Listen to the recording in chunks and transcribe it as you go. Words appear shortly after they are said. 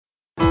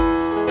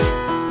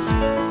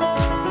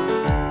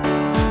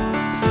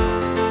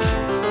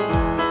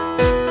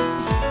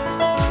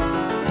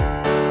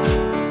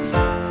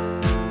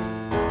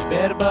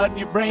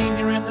brain,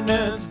 you're in the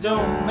nuts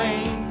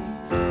domain.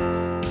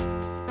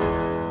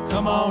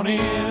 Come on in,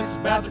 it's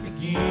about to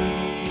begin.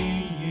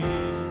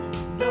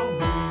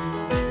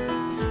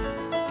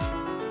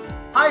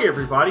 Hi,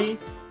 everybody,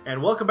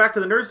 and welcome back to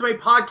the Nerds Domain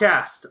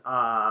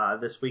podcast.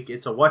 This week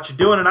it's a Whatcha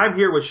Doin, and I'm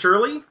here with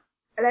Shirley.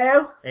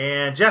 Hello.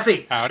 And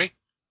Jesse. Howdy.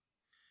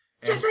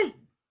 And Jesse.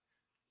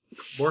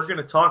 We're going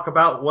to talk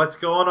about what's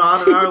going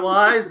on in our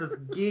lives that's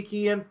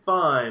geeky and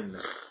fun.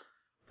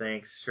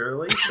 Thanks,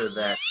 Shirley, for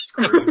that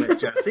scream at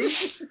Jesse.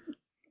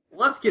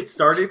 Let's get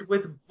started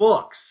with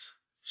books.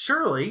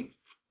 Shirley.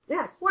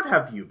 Yes. What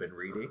have you been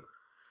reading?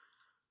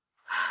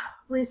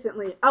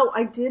 Recently. Oh,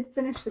 I did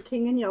finish The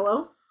King in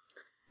Yellow.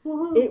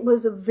 Woo-hoo. It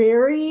was a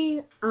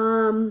very,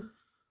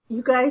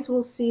 you guys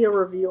will see a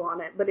review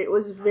on it, but it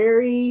was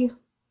very,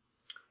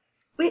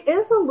 it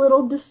is a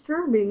little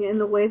disturbing in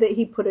the way that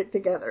he put it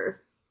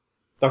together.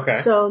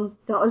 Okay. So,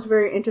 that was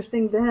very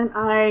interesting. Then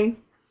I,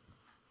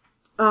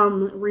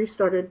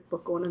 restarted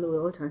book one in the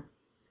Wheel of Time.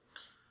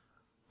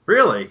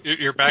 Really?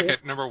 You're back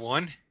at number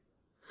one?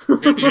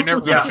 You're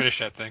never going to finish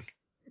that thing.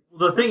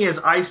 The thing is,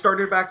 I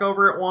started back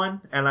over at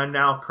 1, and I'm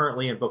now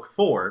currently in book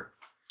 4.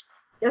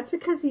 That's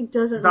because he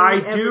doesn't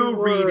read every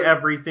word. Read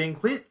everything.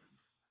 Please.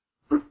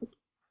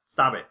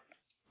 Stop it.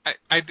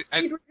 I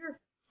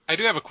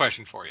do have a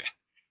question for you.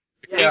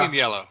 The King in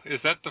Yellow,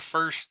 is that the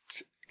first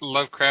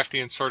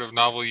Lovecraftian sort of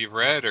novel you've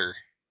read, or?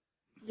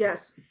 Yes.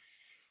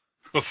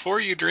 Before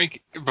you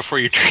drink.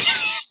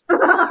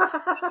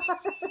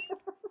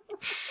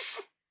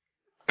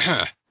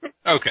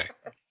 Okay.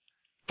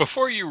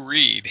 Before you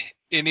read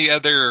any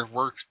other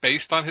works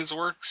based on his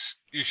works,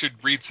 you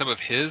should read some of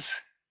his,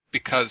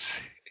 because,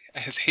 I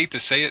hate to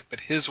say it, but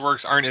his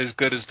works aren't as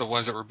good as the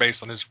ones that were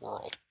based on his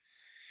world.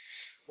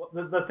 Well,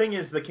 the thing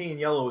is, The King in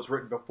Yellow was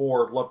written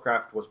before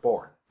Lovecraft was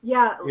born.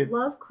 Yeah,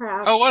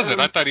 Lovecraft. Oh, was it?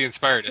 I thought he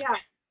inspired it. Yeah.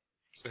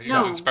 So he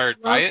was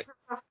inspired by it?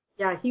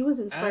 Yeah, he was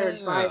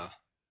inspired by it.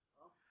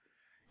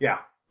 Yeah.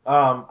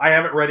 I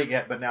haven't read it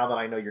yet, but now that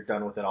I know you're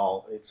done with it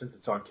all, since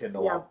it's on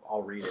Kindle, yeah.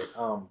 I'll read it.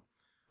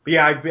 But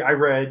yeah, I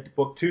read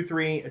book 2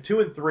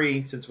 and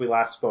 3 since we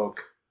last spoke,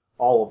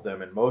 all of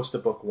them, and most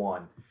of book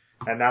 1.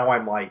 And now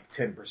I'm like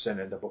 10%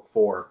 into book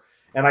 4.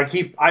 And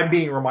I'm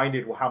being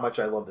reminded how much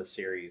I love this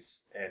series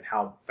and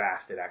how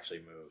fast it actually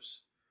moves.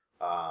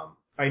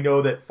 I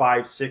know that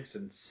 5, 6,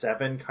 and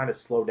 7 kind of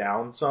slow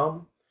down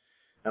some,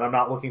 and I'm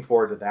not looking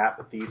forward to that,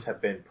 but these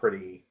have been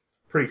pretty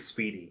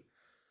speedy.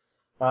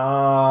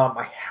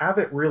 I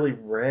haven't really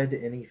read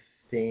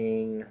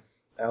anything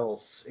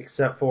else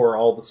except for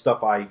all the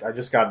stuff I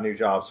just got a new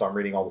job, so I'm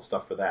reading all the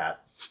stuff for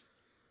that.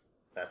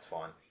 That's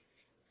fun.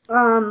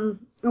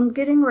 I'm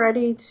getting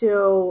ready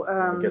to,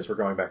 I guess we're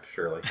going back to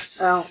Shirley.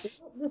 Oh,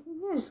 the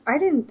thing is, I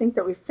didn't think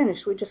that we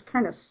finished. We just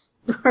kind of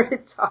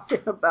started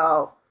talking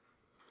about,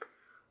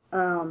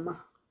 darn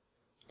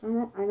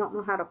it, I don't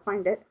know how to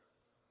find it.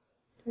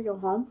 Can I go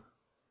home?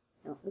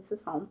 No, this is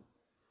home.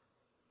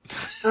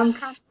 I'm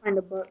trying to find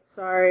a book,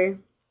 sorry.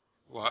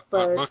 What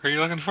book are you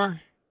looking for?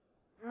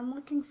 I'm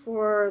looking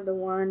for the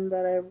one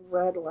that I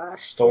read last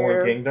year.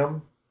 Stolen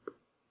Kingdom?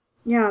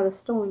 Yeah, The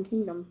Stolen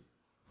Kingdom.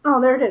 Oh,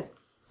 there it is.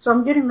 So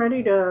I'm getting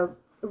ready to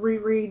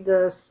reread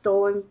The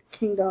Stolen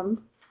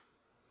Kingdom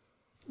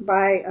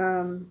by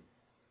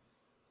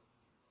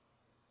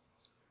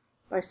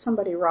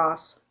somebody,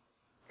 Ross.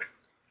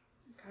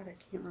 God, I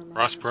can't remember.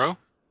 Ross Perot?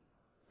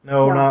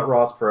 No, not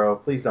Ross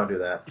Perot. Please don't do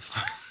that.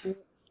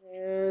 It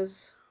is...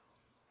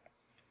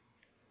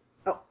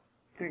 Oh,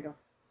 here we go.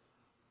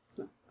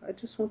 No, I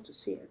just want to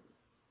see it.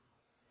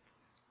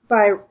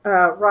 By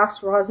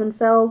Ross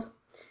Rosenfeld.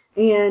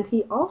 And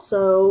he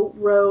also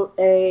wrote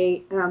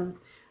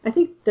I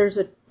think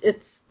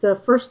it's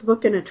the first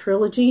book in a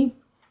trilogy.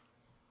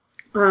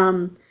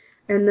 And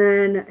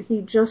then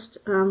he just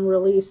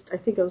released, I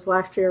think it was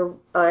last year,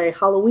 a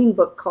Halloween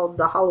book called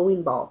The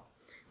Halloween Ball,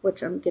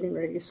 which I'm getting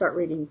ready to start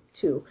reading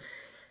too.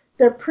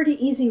 They're pretty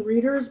easy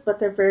readers, but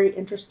they're very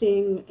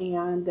interesting,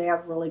 and they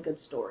have really good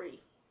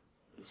story.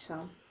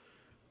 So,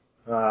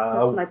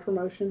 that's my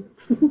promotion.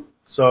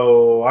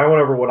 So, I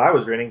went over what I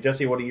was reading.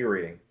 Jesse, what are you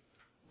reading?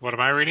 What am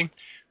I reading?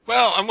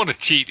 Well, I'm going to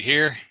cheat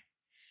here,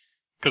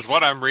 because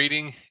what I'm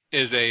reading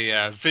is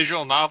a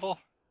visual novel,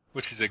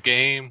 which is a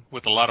game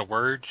with a lot of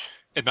words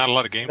and not a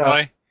lot of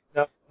gameplay.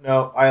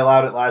 No, I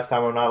allowed it last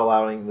time. I'm not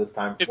allowing it this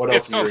time. What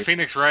else it's called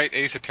Phoenix Wright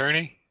Ace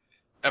Attorney,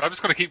 and I'm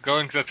just going to keep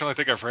going because that's the only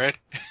thing I've read.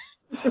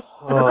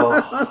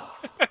 Oh.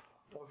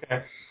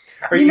 Okay.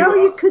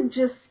 You could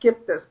just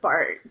skip this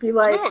part. Be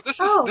like,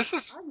 no, this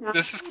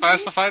is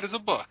classified as a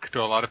book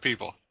to a lot of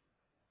people.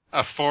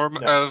 A form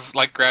of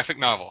graphic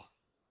novel.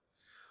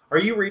 Are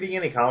you reading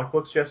any comic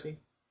books, Jesse?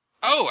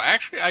 Oh,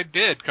 actually, I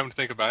did. Come to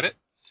think about it,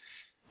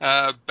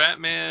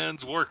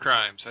 Batman's War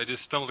Crimes. I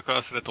just stumbled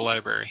across it at the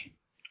library.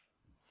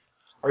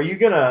 Are you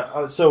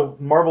gonna? So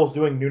Marvel's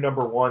doing new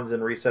number ones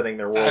and resetting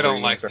their world. I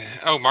don't like that.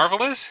 Oh, Marvel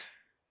is?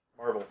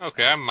 Marvel.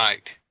 Okay, I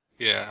might.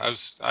 Yeah,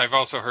 I've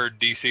also heard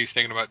DC's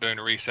thinking about doing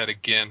a reset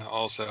again,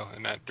 also,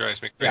 and that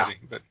drives me crazy.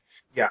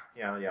 Yeah.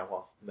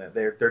 Well,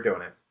 they're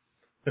doing it.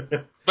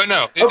 But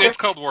no, Okay. it's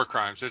called War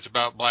Crimes. It's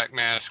about Black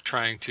Mask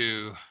trying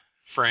to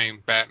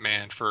frame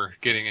Batman for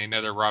getting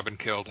another Robin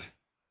killed.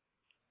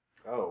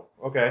 Oh,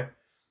 okay.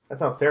 That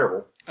sounds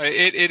terrible.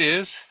 It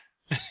is,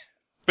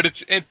 but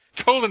it's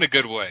told in a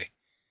good way.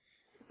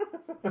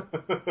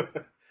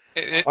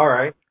 All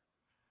right.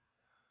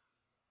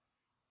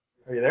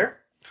 Are you there?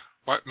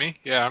 What, me?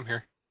 Yeah, I'm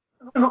here.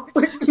 Oh,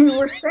 you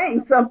were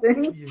saying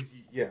something.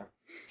 Yeah.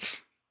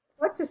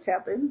 What just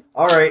happened?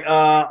 All right.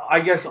 I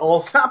guess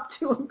Stop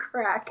doing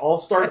crack.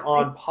 I'll start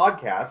on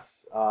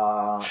podcasts.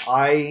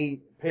 I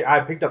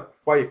picked up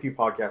quite a few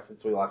podcasts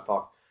since we last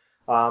talked.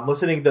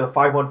 Listening to the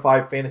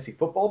 515 Fantasy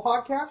Football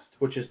podcast,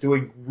 which is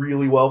doing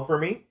really well for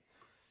me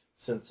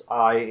since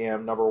I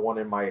am number one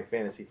in my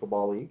fantasy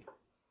football league.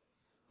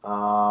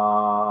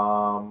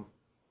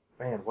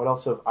 Man, what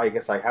else I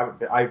guess I haven't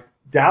been, I've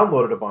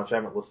downloaded a bunch. I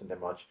haven't listened to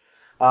much.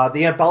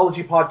 The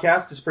Anthology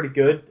podcast is pretty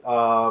good.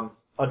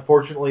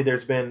 Unfortunately,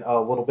 there's been a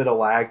little bit of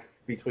lag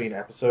between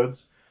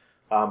episodes.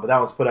 But that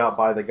one's put out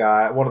by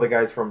one of the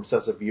guys from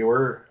Obsessive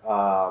Viewer.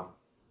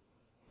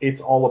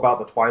 It's all about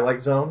the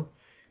Twilight Zone.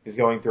 He's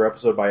going through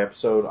episode by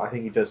episode. I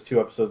think he does 2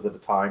 episodes at a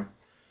time.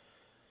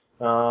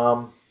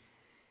 I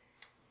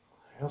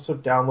also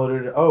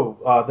downloaded,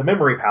 The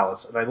Memory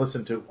Palace, and I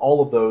listened to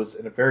all of those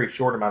in a very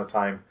short amount of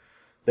time.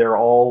 They're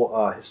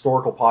all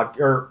historical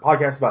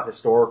podcasts about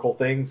historical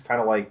things, kind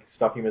of like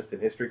stuff you missed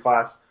in history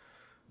class,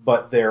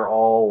 but they're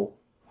all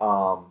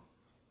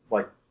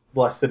like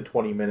less than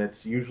 20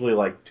 minutes, usually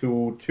like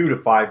 2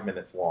 to 5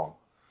 minutes long.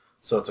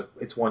 So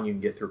it's one you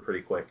can get through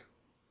pretty quick.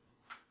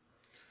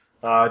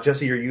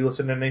 Jesse, are you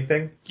listening to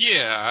anything?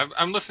 Yeah,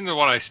 I'm listening to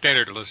what I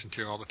standard to listen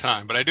to all the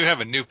time, but I do have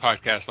a new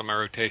podcast on my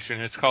rotation.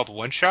 It's called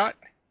One Shot.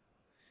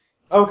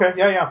 Okay,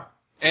 yeah.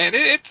 And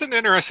it's an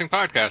interesting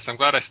podcast. I'm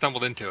glad I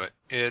stumbled into it.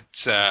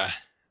 It's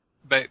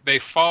they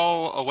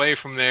fall away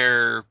from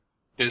their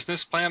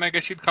business plan, I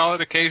guess you'd call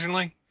it,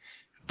 occasionally.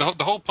 The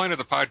whole point of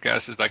the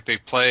podcast is like they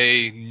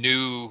play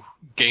new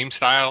game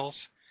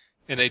styles,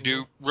 and they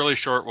do really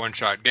short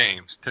one-shot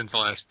games. Tends to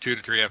last 2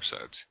 to 3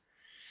 episodes.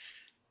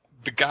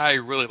 The guy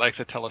really likes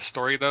to tell a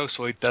story, though,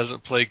 so he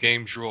doesn't play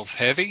games rules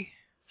heavy.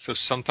 So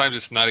sometimes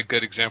it's not a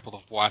good example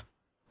of what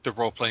the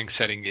role-playing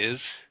setting is.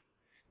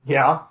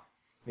 Yeah.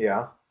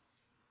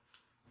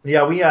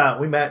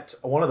 We met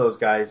one of those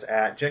guys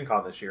at Gen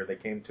Con this year. They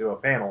came to a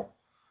panel.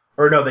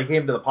 Or no, they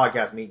came to the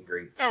podcast meet and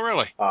greet. Oh,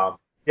 really?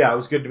 Yeah, it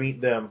was good to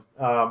meet them.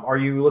 Are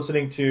you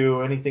listening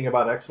to anything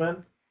about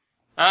X-Men?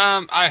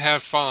 I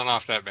have fallen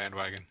off that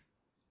bandwagon.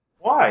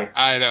 Why?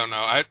 I don't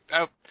know.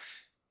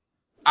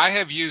 I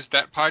have used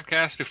that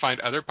podcast to find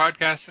other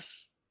podcasts,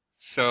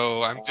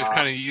 so I'm just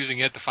kind of using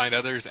it to find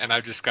others, and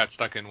I've just got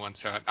stuck in one,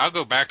 so I'll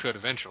go back to it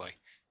eventually.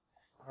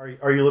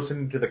 Are you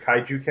listening to the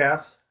Kaiju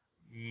Cast?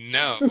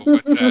 No,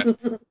 what's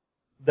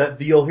that?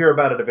 You'll hear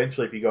about it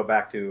eventually if you go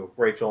back to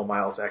Rachel and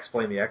Miles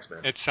Explain the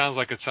X-Men. It sounds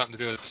like it's something to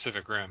do with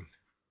Pacific Rim.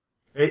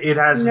 It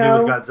has to do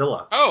with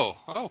Godzilla. Oh,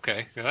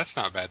 okay. Yeah, that's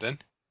not bad then.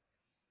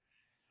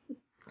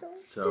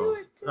 So,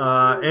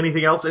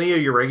 anything else? Any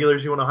of your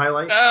regulars you want to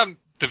highlight?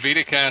 The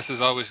VitaCast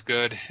is always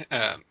good.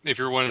 If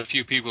you're one of the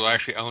few people who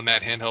actually own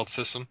that handheld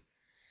system.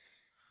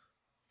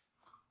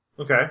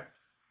 Okay.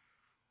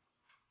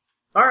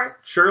 All right.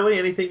 Shirley,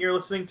 anything you're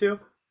listening to?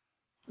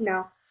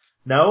 No.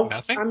 No?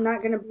 Nothing? I'm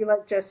not going to be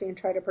like Jesse and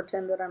try to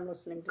pretend that I'm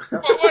listening to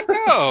stuff. What?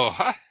 No.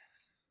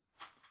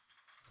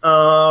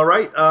 All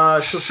right.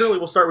 So Shirley,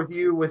 we'll start with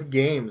you with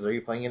games. Are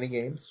you playing any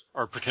games?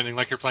 Or pretending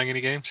like you're playing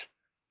any games?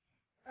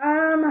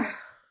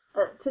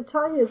 To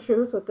tell you the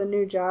truth, with the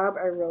new job,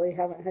 I really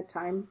haven't had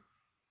time.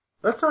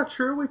 That's not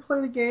true. We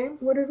played a game.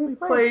 What did we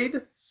play? Played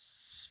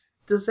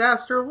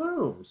Disaster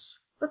Looms.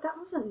 But that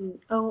wasn't...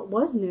 Oh, it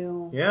was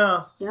new.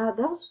 Yeah. Yeah,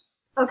 that was...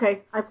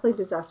 Okay, I played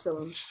Disaster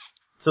Looms.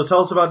 So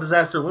tell us about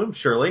Disaster Looms,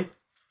 Shirley.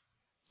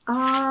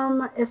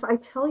 If I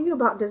tell you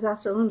about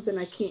Disaster Looms, then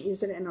I can't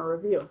use it in a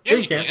review. Yeah,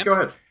 you can. Go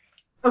ahead.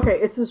 Okay,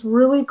 it's this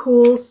really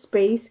cool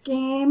space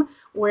game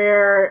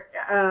where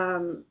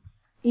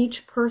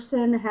each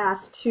person has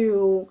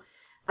to...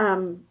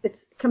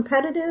 it's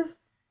competitive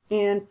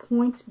and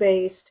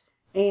points-based,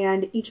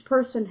 and each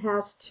person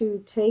has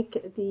to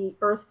take the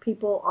Earth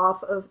people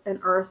off of an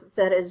Earth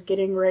that is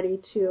getting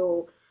ready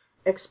to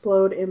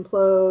explode,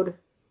 implode.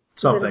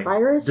 Something. Is it a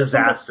virus?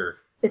 Disaster.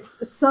 It's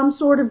some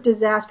sort of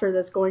disaster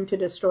that's going to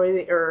destroy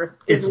the Earth.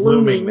 It's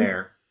looming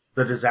there.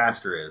 The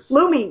disaster is.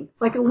 Looming,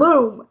 like a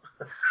loom.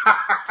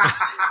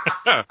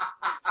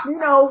 You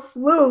know,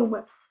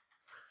 loom.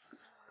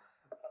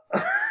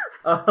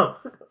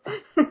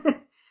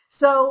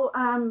 So,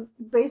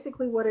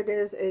 basically what it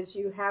is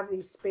you have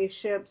these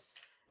spaceships,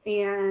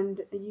 and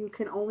you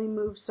can only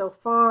move so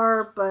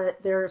far, but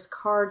there's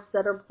cards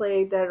that are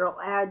played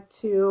that'll add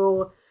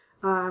to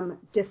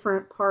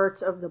different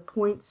parts of the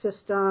point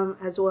system,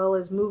 as well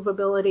as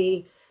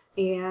movability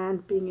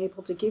and being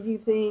able to give you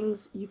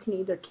things. You can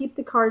either keep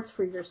the cards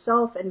for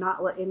yourself and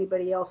not let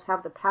anybody else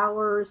have the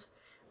powers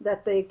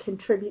that they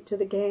contribute to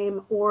the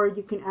game, or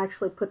you can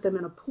actually put them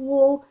in a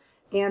pool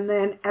and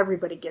then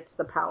everybody gets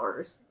the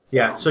powers.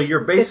 Yeah, so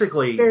you're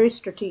basically... It's very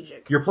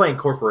strategic. You're playing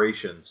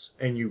corporations,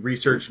 and you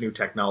research new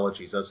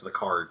technologies as the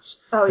cards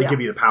Oh, that yeah. give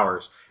you the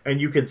powers.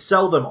 And you can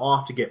sell them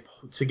off to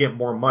get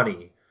more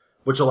money,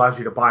 which allows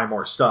you to buy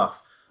more stuff,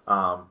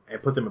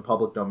 and put them in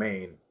public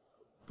domain.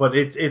 But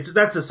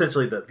that's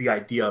essentially the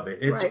idea of it.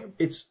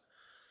 It's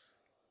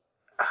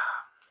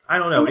I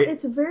don't know.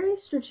 It's very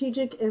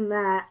strategic in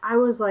that I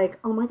was like,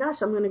 oh my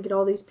gosh, I'm going to get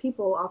all these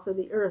people off of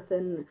the earth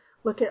and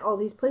look at all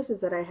these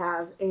places that I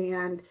have.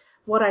 And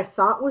what I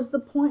thought was the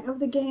point of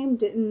the game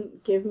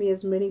didn't give me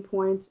as many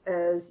points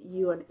as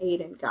you and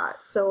Aiden got.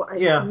 So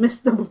I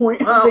missed the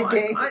point of the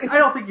game. I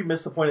don't think you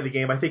missed the point of the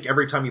game. I think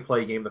every time you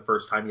play a game the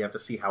first time, you have to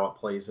see how it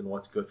plays and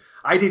what's good.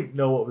 I didn't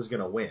know what was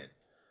going to win.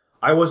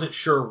 I wasn't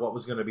sure what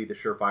was going to be the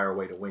surefire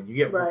way to win. You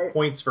get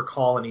points for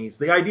colonies.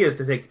 The idea is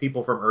to take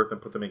people from Earth and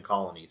put them in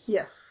colonies.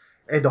 Yes.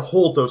 And to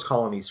hold those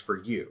colonies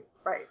for you.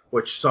 Right.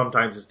 Which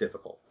sometimes is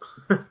difficult.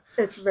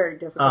 It's very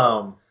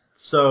difficult.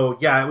 So,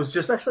 yeah, it was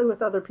just... Especially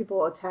with other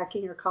people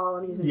attacking your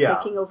colonies and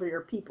taking over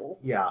your people.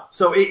 Yeah.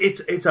 So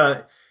it's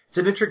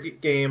an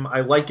intricate game.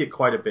 I like it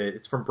quite a bit.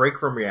 It's from Break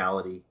from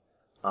Reality.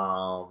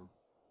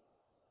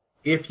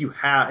 If you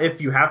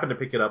happen to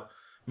pick it up,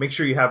 make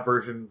sure you have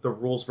the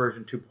rules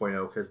version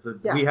 2.0, because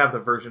we have the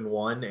version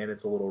 1, and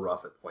it's a little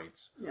rough at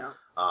points. Yeah.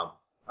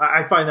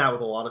 I find that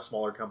with a lot of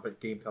smaller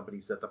game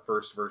companies that the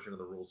first version of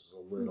the rules is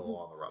a little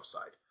on the rough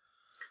side.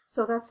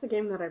 So that's the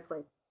game that I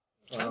played.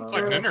 Sounds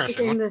like an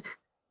interesting one.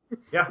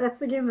 That's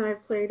the game that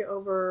I've played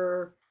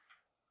over,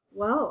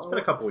 it's been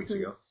a couple weeks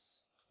ago.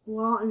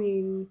 Well, I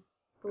mean,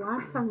 the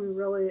last time we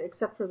really,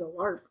 except for the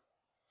LARP.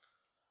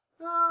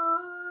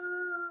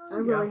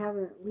 We really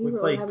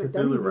haven't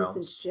done anything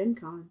since Gen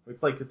Con. We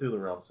played Cthulhu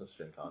Realms since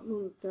Gen Con.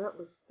 Well,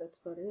 that's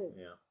about it.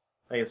 Yeah.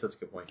 I guess that's a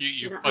good point.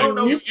 You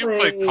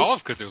played Call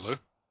of Cthulhu.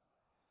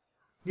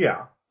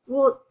 Yeah.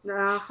 Well,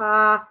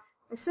 I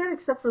said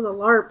except for the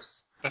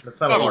LARPs. That's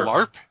not a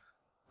LARP.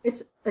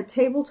 It's a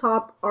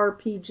tabletop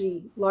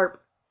RPG, LARP.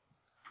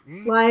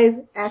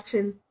 Live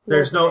action.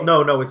 There's no,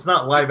 it's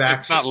not live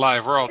action. It's not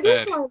live, we're all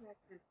dead. Live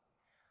action.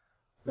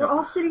 We're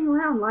all sitting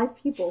around, live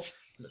people.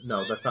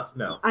 No, that's not,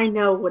 no. I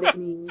know what it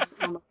means.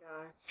 Oh my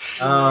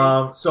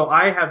gosh. So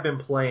I have been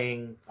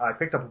playing, I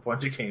picked up a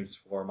bunch of games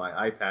for my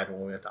iPad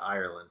when we went to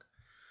Ireland.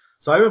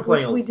 So I've been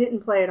playing... Which we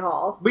didn't play at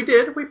all. We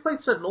did. We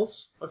played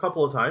Sentinels a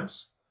couple of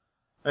times.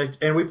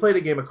 And we played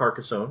a game of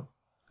Carcassonne.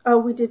 Oh,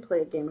 we did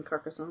play a game of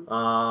Carcassonne.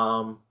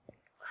 I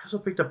also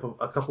picked up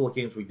a couple of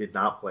games we did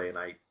not play, and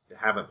I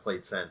haven't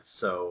played since,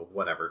 so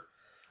whatever.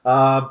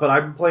 But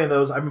I've been playing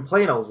those. I've been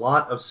playing a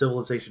lot of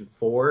Civilization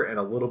 4 and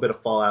a little bit of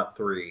Fallout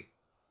 3.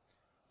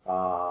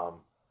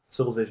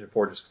 Civilization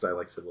 4 just because I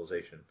like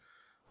Civilization.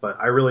 But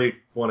I really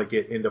want to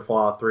get into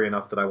Fallout 3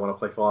 enough that I want to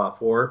play Fallout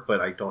 4, but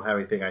I don't have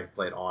anything I can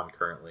play it on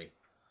currently.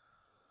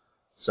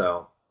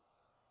 So,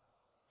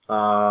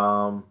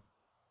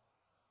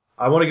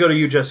 I want to go to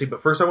you, Jesse,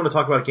 but first I want to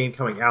talk about a game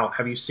coming out.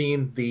 Have you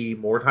seen the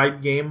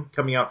Mordheim game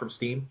coming out from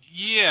Steam?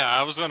 Yeah,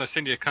 I was going to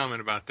send you a comment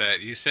about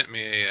that. You sent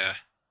me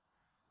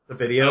the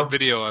video? A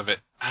video of it.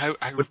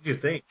 What did you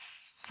think?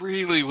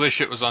 Really wish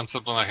it was on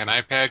something like an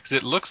iPad, because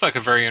it looks like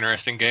a very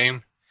interesting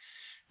game,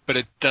 but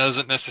it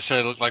doesn't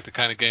necessarily look like the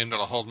kind of game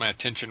that'll hold my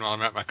attention while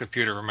I'm at my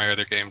computer where my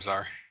other games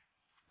are.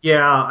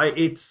 Yeah,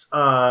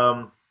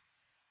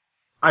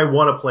 I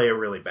want to play it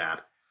really bad.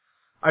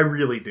 I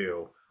really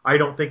do. I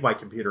don't think my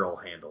computer will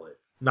handle it.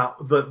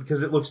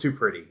 Because it looks too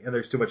pretty and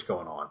there's too much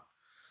going on.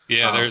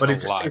 Yeah, there's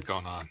a lot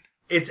going on.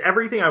 It's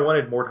everything I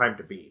wanted Mordheim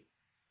to be,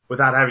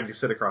 without having to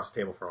sit across the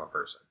table from a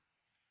person.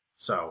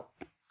 So,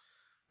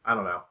 I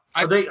don't know.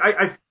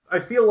 I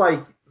feel like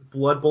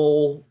Blood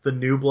Bowl, the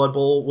new Blood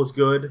Bowl, was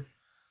good,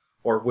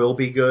 or will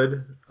be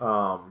good.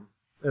 And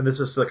this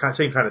is the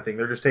same kind of thing.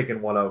 They're just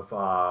taking one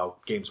of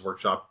Games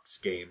Workshop's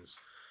games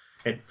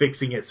and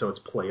fixing it so it's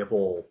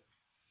playable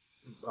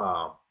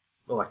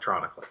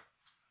electronically.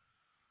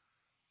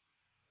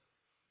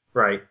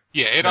 Right.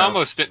 Yeah, it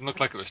almost didn't look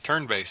like it was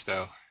turn-based,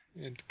 though.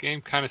 The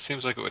game kind of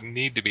seems like it would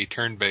need to be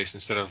turn-based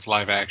instead of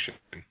live action.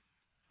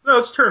 No,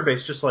 it's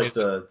turn-based, just like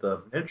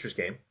the miniatures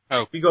game.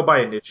 Oh. You go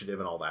by initiative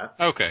and all that.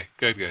 Okay,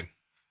 good.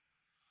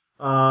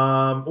 What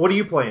are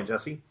you playing,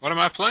 Jesse? What am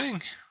I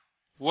playing?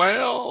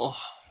 Well,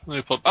 let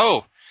me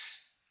pull...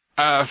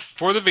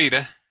 for the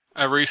Vita,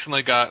 I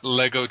recently got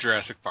Lego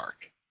Jurassic Park.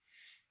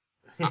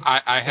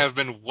 I have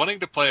been wanting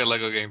to play a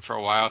Lego game for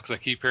a while because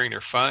I keep hearing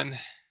they're fun,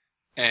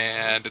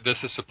 and this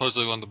is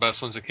supposedly one of the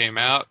best ones that came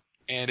out,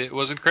 and it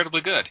was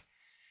incredibly good.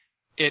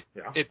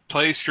 It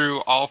plays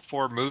through all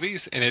 4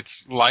 movies, and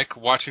it's like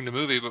watching the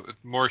movie, but with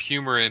more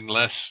humor and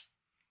less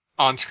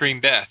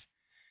on-screen death.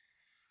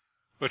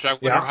 Which I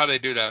wonder how they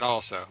do that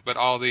also. But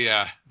all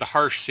the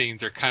harsh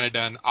scenes are kind of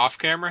done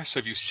off-camera, so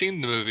if you've seen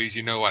the movies,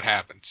 you know what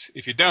happens.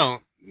 If you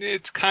don't,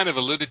 it's kind of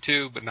alluded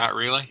to, but not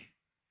really.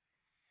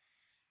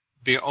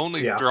 The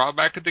only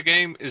drawback of the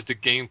game is the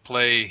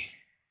gameplay,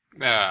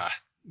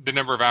 the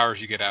number of hours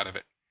you get out of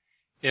it.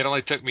 It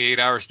only took me 8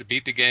 hours to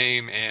beat the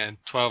game and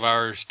 12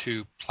 hours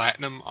to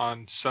platinum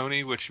on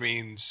Sony, which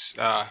means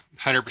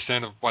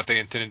 100% of what they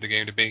intended the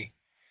game to be.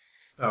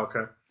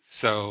 Okay.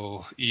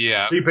 So,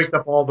 yeah. So you picked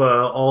up all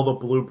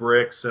the blue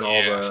bricks and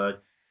all the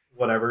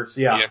whatever.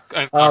 So, yeah.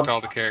 Yeah, unlocked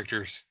all the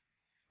characters.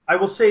 I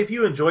will say if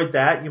you enjoyed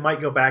that, you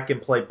might go back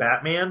and play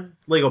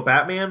Lego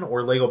Batman,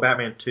 or Lego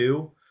Batman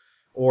 2,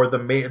 or the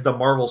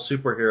Marvel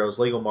Superheroes,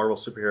 Lego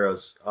Marvel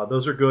Superheroes.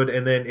 Those are good.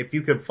 And then if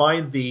you can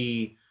find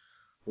the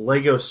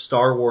Lego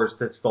Star Wars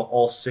that's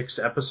all 6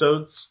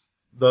 episodes,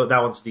 that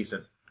one's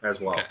decent as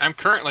well. Okay. I'm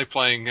currently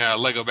playing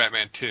Lego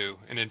Batman 2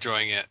 and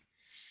enjoying it.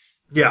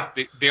 Yeah.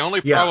 The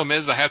only problem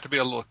is I have to be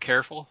a little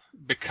careful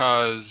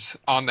because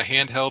on the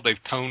handheld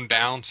they've toned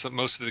down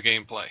most of the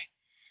gameplay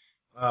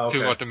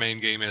to what the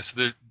main game is.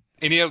 So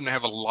any of them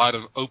have a lot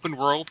of open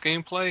world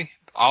gameplay.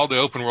 All the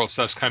open world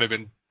stuff's kind of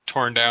been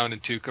torn down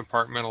into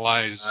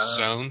compartmentalized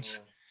zones.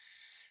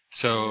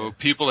 So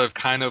people have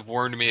kind of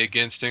warned me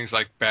against things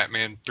like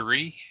Batman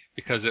 3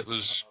 because it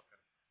was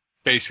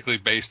basically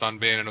based on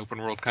being an open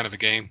world kind of a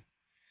game.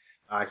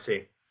 I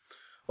see.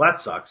 Well,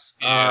 that sucks.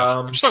 Yeah,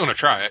 I'm still going to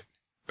try it.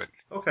 But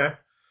okay.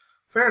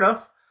 Fair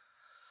enough.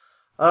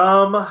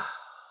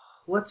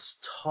 Let's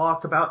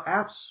talk about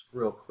apps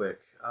real quick.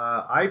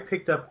 I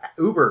picked up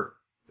Uber.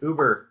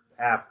 Uber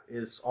app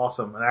is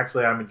awesome, and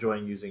actually I'm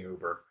enjoying using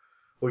Uber.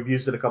 We've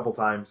used it a couple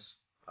times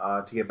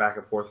to get back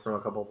and forth from a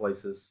couple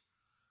places.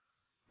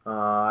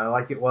 I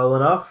like it well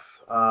enough.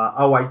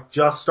 I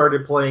just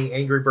started playing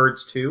Angry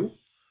Birds 2,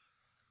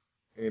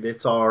 and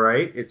it's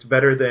alright. It's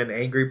better than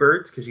Angry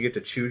Birds because you get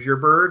to choose your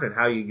bird and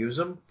how you use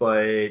them,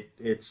 but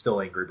it's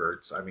still Angry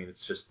Birds. I mean,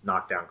 it's just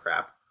knockdown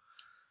crap.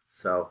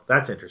 So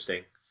that's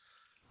interesting.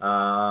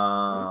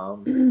 I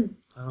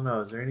don't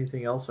know. Is there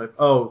anything else?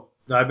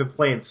 I've been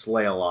playing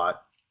Slay a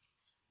lot.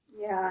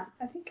 Yeah,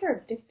 I think you're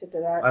addicted to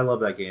that. I love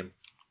that game.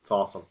 It's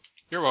awesome.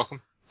 You're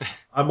welcome.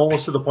 I'm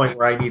almost to the point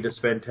where I need to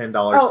spend $10 to get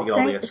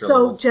all the extra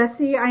levels. So,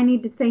 Jesse, I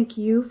need to thank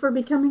you for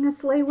becoming a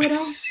Slay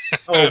Widow?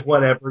 Oh,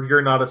 whatever.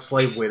 You're not a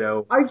slave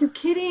widow. Are you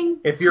kidding?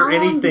 If you're How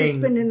long do you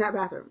anything... spend in that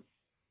bathroom?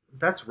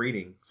 That's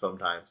reading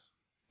sometimes.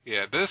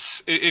 Yeah,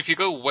 if you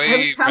go way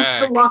Every time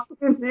back... you're locked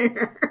in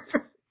there,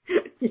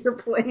 you're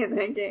playing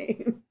that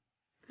game.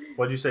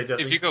 What'd you say,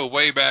 Jesse? If you go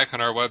way back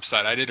on our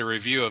website, I did a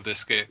review of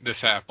this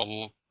app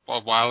a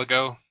while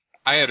ago.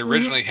 I had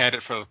originally had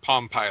it for the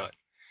Palm Pilot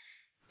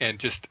and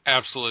just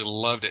absolutely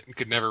loved it and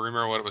could never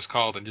remember what it was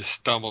called and just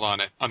stumbled on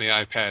it on the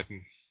iPad.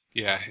 And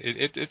yeah,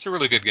 it's a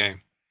really good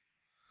game.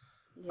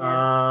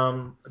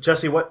 Yeah.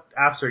 Jesse, what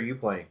apps are you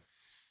playing?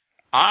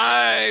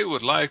 I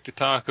would like to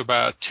talk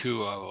about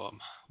 2 of them.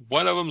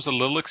 One of them's a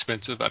little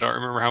expensive. I don't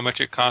remember how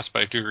much it cost,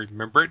 but I do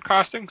remember it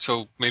costing,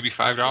 so maybe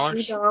 $5.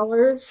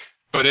 $3.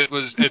 But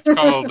it's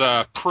called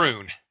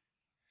Prune.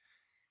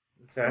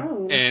 Okay.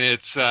 Oh. And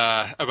it's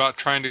about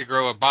trying to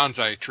grow a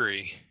bonsai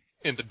tree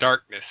in the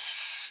darkness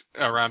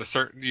around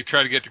you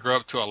try to get it to grow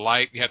up to a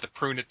light, you have to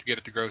prune it to get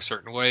it to grow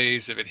certain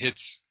ways. If it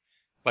hits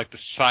like the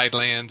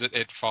sidelands,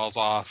 it falls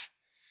off.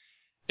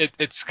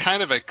 It's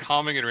kind of a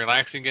calming and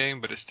relaxing game,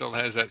 but it still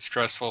has that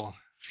stressful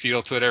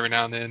feel to it every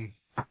now and then.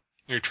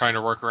 You're trying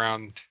to work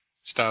around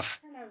stuff.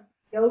 Kind of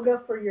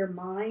yoga for your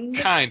mind?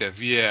 Kind of,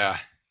 yeah.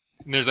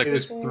 And there's like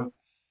It's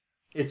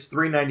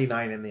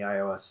 $3.99 in the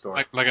iOS store.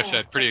 Like I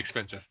said, pretty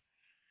expensive.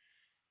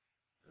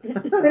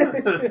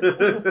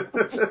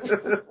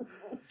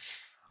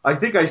 I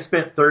think I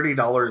spent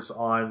 $30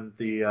 on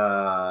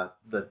the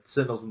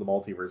Sentinels in the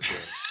Multiverse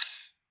game.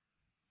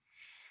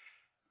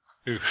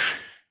 Oof.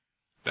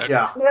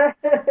 Yeah.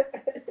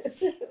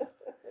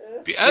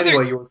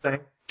 Anyway, you were saying?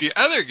 The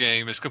other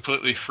game is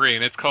completely free,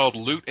 and it's called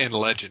Loot and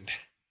Legend.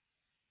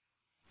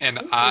 And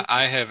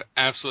I have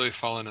absolutely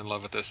fallen in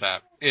love with this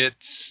app.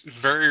 It's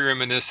very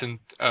reminiscent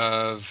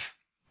of...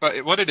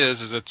 But what it is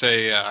it's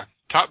a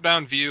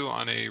top-down view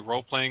on a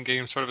role-playing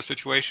game sort of a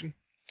situation.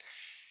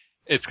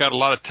 It's got a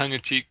lot of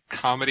tongue-in-cheek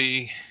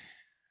comedy.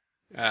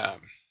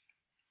 And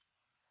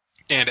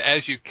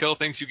as you kill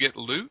things, you get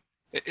loot.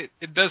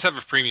 It does have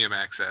a premium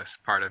access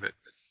part of it.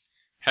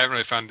 Haven't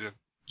really found a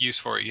use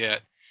for it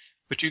yet.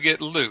 But you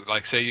get loot.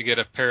 Like, say you get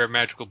a pair of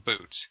magical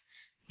boots.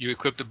 You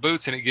equip the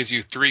boots, and it gives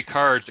you 3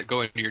 cards that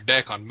go into your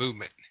deck on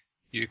movement.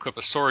 You equip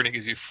a sword, and it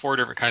gives you 4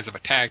 different kinds of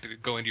attack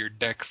that go into your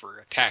deck for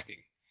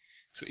attacking.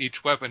 So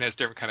each weapon has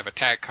different kind of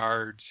attack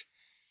cards.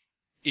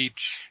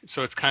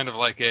 So it's kind of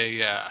like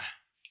a,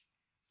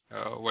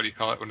 what do you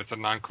call it when it's a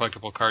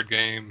non-collectible card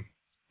game?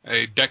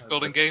 A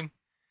deck-building game?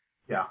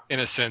 Yeah. In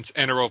a sense,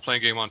 and a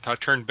role-playing game on top,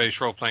 turn-based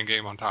role-playing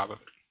game on top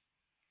of it.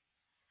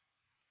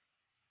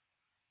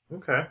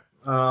 Okay.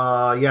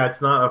 Yeah,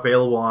 it's not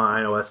available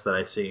on iOS that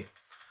I see.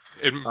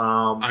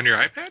 On your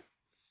iPad?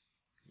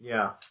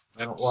 Yeah.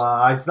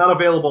 It's not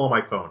available on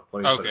my phone.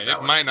 Let me put it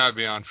that way. Might not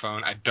be on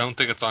phone. I don't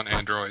think it's on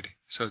Android.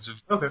 So it's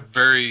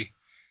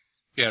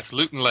it's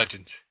Loot and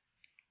Legends.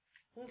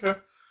 Okay.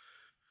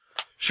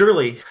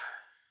 Shirley,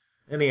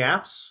 any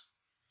apps?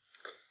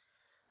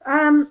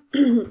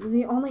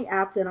 The only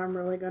app that I'm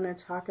really going to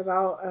talk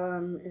about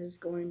is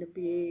going to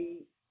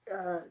be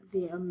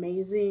the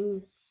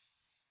amazing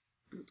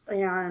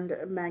and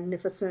a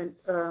magnificent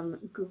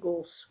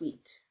Google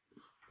suite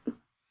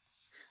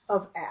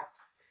of apps.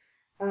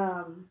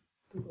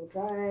 Google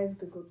Drive,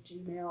 Google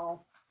Gmail.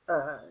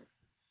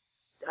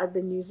 I've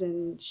been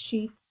using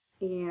Sheets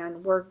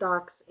and Word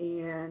docs,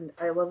 and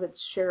I love its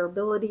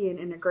shareability and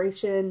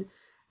integration,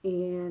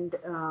 and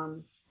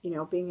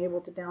being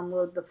able to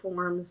download the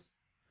forms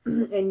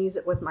and use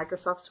it with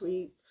Microsoft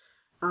Suite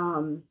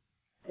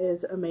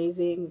is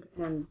amazing.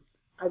 And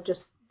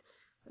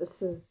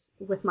this is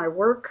with my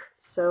work,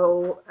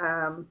 so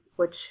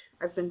which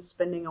I've been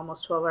spending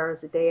almost 12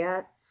 hours a day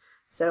at.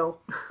 So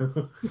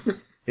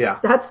yeah,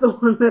 that's the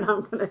one that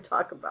I'm going to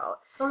talk about.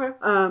 Okay.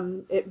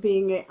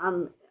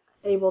 I'm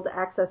able to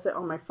access it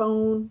on my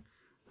phone.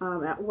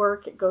 At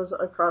work, it goes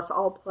across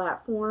all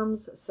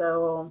platforms.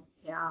 So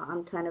yeah,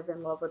 I'm kind of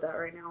in love with that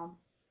right now.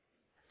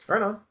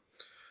 Right on.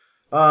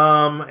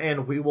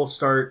 And we will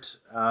start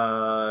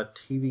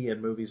TV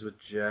and movies with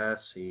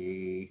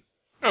Jesse.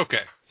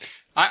 Okay.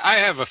 I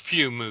have a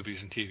few movies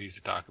and TVs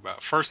to talk about.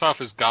 First off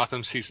is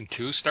Gotham Season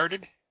 2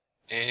 started,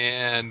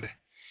 and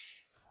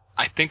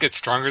I think it's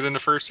stronger than the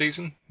first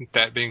season.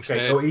 That being said...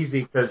 Okay, go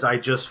easy, because I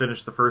just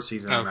finished the first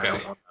season, and okay. I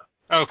don't want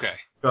to...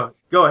 Okay.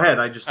 Go ahead,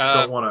 I just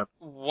don't want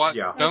to...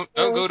 Yeah. Don't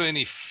go to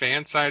any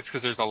fan sites,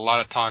 because there's a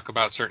lot of talk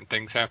about certain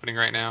things happening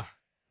right now.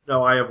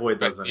 No, I avoid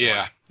those anyway.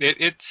 Yeah,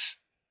 it's...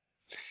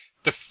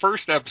 The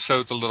first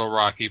episode's a little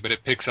rocky, but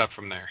it picks up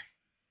from there.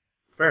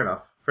 Fair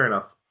enough.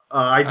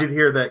 I did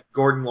hear that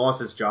Gordon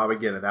lost his job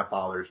again, and that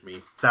bothers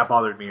me. That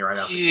bothered me right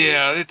after.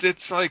 Yeah,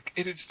 it's like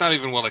it's not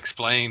even well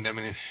explained. I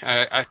mean,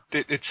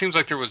 it seems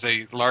like there was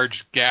a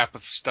large gap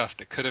of stuff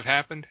that could have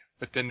happened,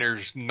 but then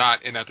there's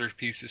not in other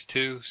pieces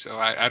too. So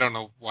I don't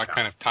know what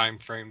kind of time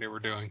frame they were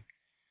doing.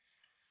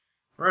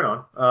 Right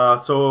on.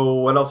 So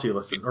what else are you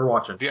listening or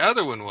watching? The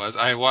other one was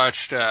I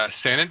watched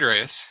San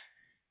Andreas,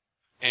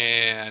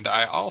 and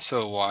I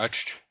also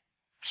watched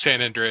San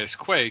Andreas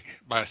Quake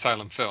by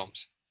Asylum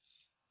Films.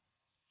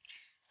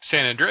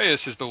 San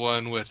Andreas is the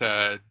one with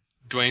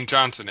Dwayne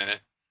Johnson in it.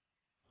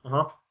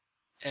 Uh-huh.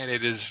 And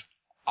it is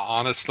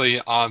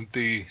honestly on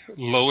the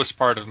lowest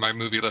part of my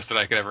movie list that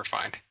I could ever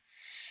find.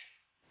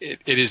 It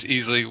is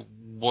easily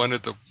one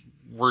of the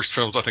worst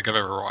films I think I've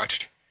ever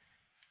watched.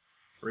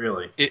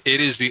 Really?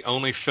 It is the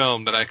only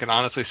film that I can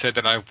honestly say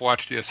that I've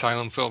watched the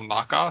Asylum film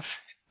knockoff,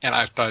 and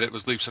I thought it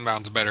was leaps and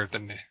bounds better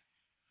than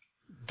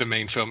the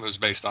main film it was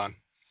based on.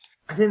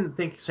 I didn't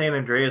think San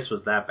Andreas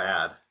was that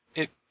bad.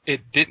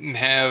 It didn't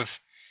have...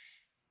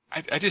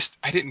 I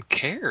didn't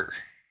care.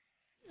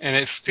 And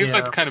it seems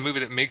like the kind of movie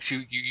that makes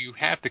you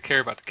have to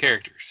care about the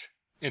characters.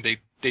 And they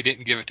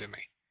didn't give it to me.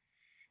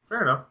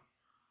 Fair enough.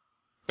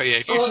 But yeah,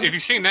 if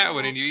you've seen that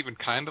one and you even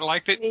kind of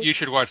liked it, you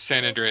should watch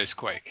San Andreas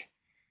Quake.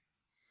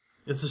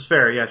 This is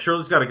fair. Yeah,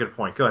 Shirley's got a good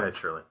point. Go ahead,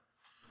 Shirley.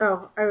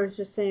 Oh, I was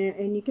just saying,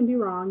 and you can be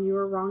wrong. You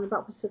were wrong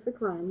about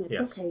Pacific Rim.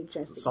 It's okay,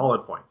 Jesse.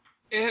 Solid point.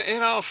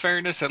 In all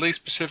fairness, at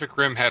least Pacific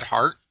Rim had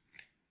heart.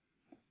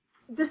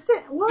 This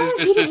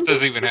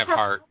doesn't even have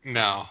heart.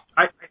 No.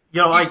 I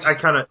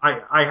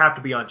have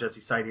to be on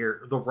Jesse's side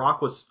here. The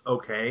Rock was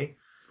okay,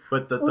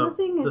 but the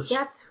thing is,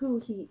 that's who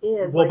he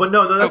is. Well, but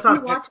no, that's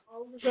not. Watch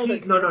all of his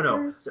other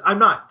no. I'm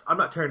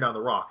not tearing down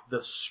The Rock.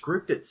 The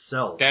script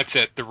itself. That's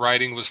it. The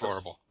writing was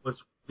horrible.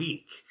 Was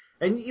weak.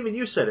 And even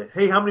you said it.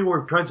 Hey, how many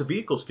more kinds of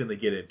vehicles can they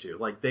get into?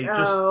 Like they just.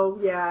 Oh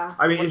yeah.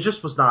 I mean, it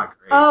just was not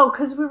great. Oh,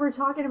 because we were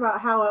talking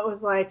about how it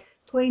was like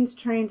planes,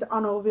 trains,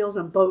 automobiles,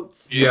 and boats.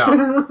 Yeah.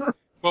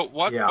 Well,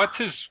 what's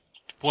his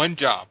one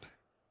job?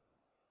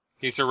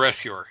 He's a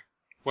rescuer.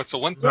 What's the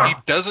one thing he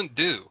doesn't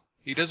do?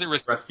 He doesn't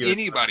rescue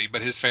anybody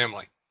but his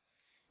family.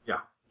 Yeah.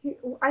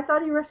 I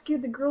thought he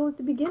rescued the girl at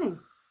the beginning.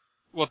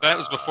 Well, that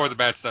was before the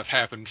bad stuff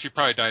happened. She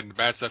probably died in the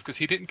bad stuff because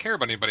he didn't care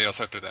about anybody else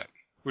after that.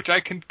 Which I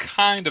can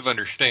kind of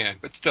understand,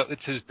 but still,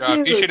 it's his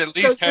job. He should at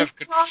least have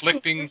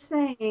conflicting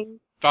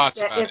thoughts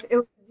about it. If it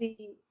was the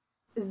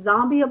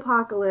zombie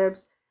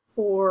apocalypse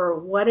or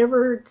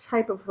whatever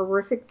type of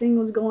horrific thing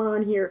was going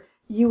on here,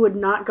 you would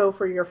not go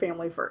for your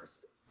family first.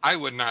 I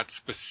would not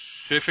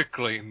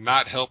specifically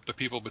not help the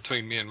people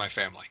between me and my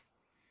family.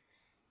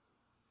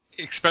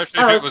 Especially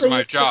if it was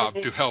my job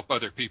to help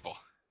other people.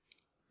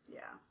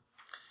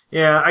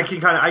 Yeah, I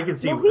can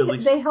see at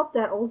least they helped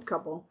that old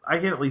couple. I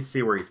can at least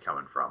see where he's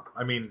coming from.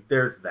 I mean,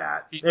 there's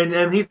that, and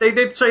they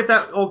did save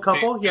that old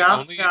couple. They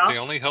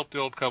only helped the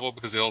old couple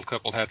because the old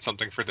couple had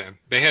something for them.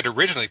 They had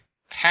originally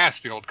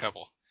passed the old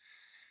couple,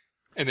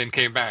 and then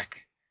came back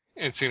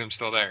and seen them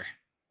still there.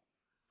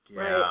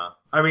 Yeah, right.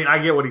 I mean,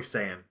 I get what he's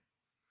saying.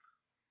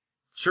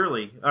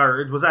 Shirley,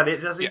 or was that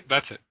it, Jesse? Yeah,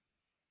 that's it.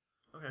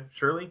 Okay,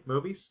 Shirley,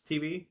 movies,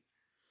 TV.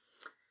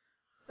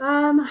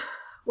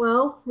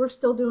 Well, we're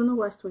still doing the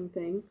West Wing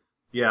thing.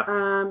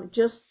 Yeah.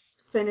 Just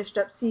finished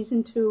up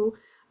season 2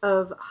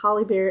 of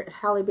Halle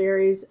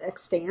Berry's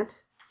Extant,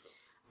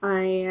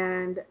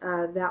 and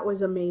that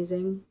was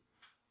amazing.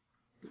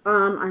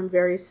 I'm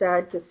very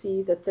sad to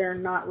see that they're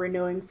not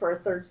renewing for a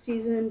third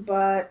season,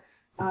 but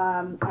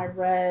I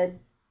read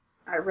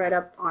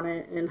up on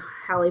it, and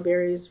Halle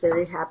Berry's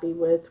very happy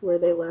with where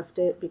they left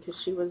it because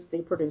she was the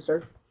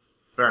producer.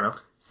 Fair enough.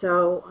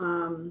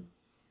 So,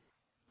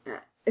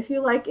 if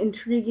you like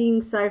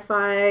intriguing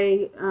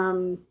sci-fi,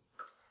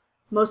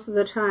 most of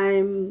the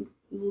time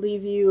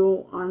leave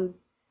you on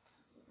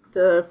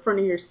the front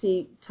of your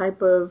seat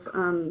type of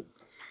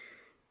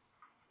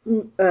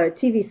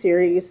TV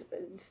series,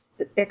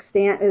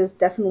 Extant is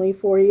definitely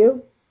for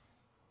you.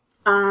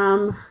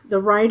 The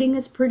writing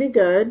is pretty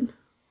good,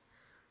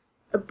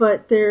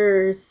 but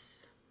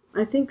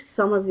I think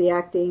some of the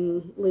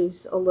acting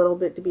leaves a little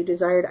bit to be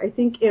desired. I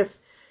think if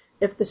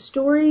the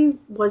story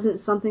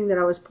wasn't something that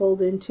I was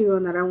pulled into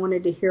and that I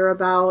wanted to hear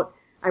about,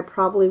 I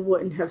probably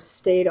wouldn't have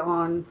stayed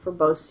on for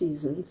both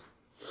seasons.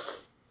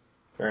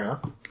 Fair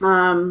enough.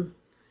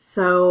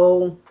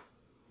 So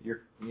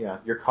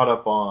you're caught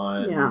up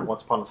on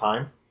Once Upon a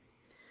Time?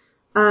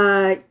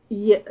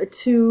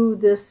 To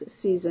this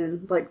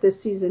season. Like,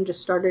 this season just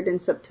started in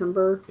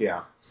September.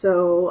 Yeah.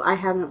 So I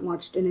haven't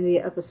watched any of the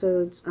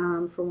episodes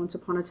for Once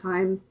Upon a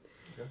Time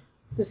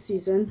this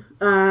season.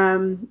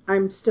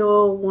 I'm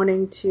still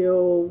wanting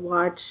to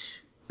watch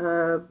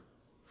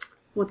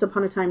Once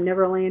Upon a Time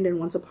Neverland and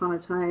Once Upon a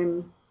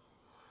Time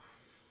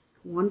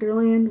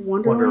Wonderland and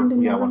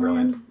Neverland,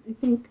 Wonderland. I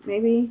think,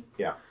 maybe.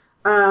 Yeah.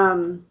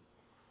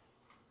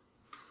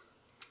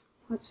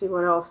 Let's see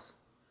what else.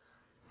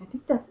 I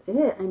think that's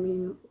it. I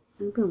mean,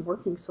 I've been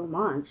working so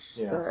much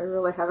that I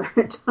really haven't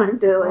had time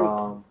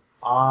to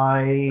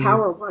I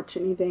power watch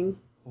anything.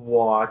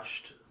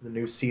 Watched the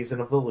new season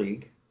of The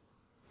League.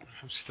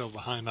 I'm still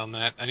behind on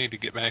that. I need to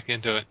get back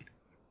into it.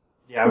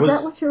 Yeah, Is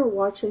that what you were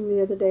watching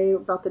the other day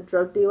about the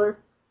drug dealer?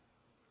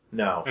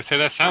 No. I say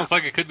that sounds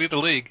like it could be The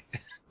League.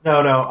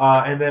 No.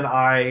 And then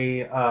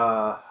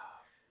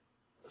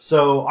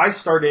so I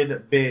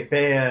started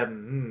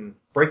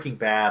Breaking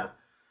Bad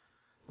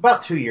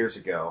about 2 years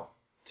ago.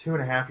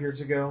 2.5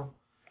 years ago,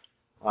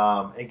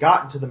 and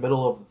got into the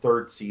middle of the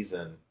third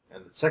season,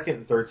 and the second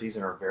and third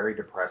season are very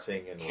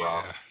depressing and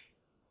rough.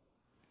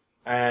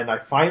 And I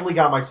finally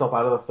got myself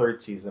out of the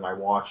third season. I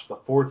watched the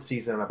fourth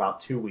season in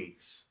about 2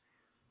 weeks,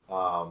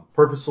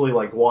 purposely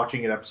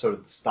watching an episode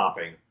and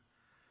stopping,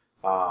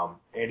 and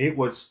it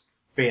was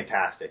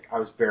fantastic. I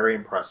was very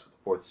impressed with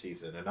the fourth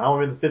season, and now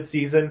I'm in the fifth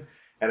season,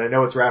 and I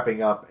know it's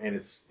wrapping up, and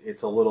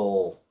it's a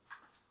little,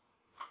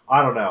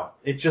 I don't know.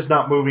 It's just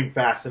not moving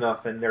fast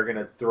enough, and they're going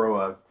to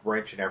throw a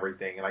wrench in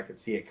everything, and I can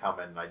see it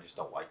coming, and I just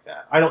don't like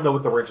that. I don't know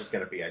what the wrench is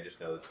going to be. I just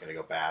know it's going to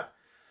go bad.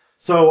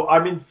 So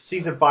I'm in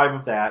season 5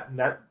 of that,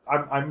 and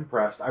I'm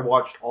impressed. I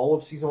watched all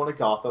of season 1 of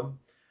Gotham.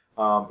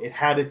 It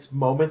had its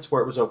moments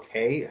where it was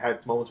okay. It had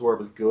its moments where it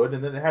was good,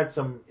 and then it had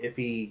some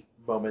iffy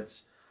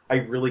moments. I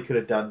really could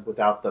have done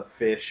without the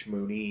Fish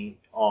Mooney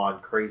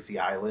on Crazy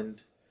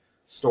Island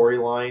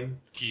storyline.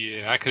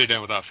 Yeah, I could have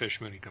done without Fish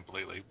Mooney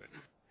completely, but...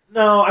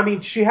 No, I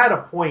mean, she had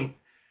a point,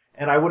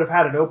 and I would have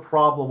had no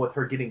problem with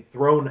her getting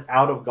thrown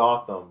out of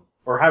Gotham,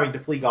 or having to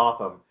flee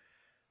Gotham.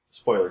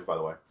 Spoilers, by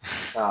the way.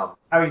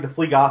 Having to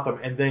flee Gotham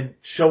and then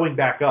showing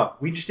back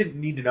up. We just didn't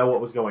need to know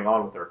what was going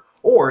on with her.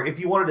 Or, if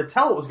you wanted to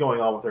tell what was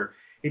going on with her,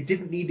 it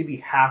didn't need to be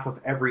half of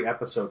every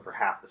episode for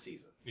half the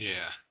season.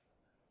 Yeah.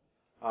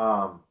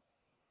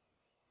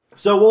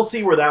 So we'll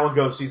see where that one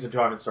goes, season 2.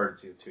 I haven't started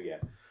season 2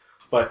 yet.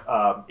 But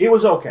it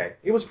was okay.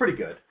 It was pretty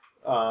good.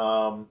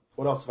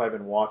 What else have I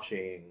been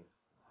watching?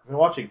 I've been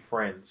watching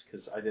Friends,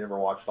 because I never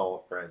watched all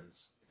of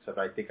Friends, except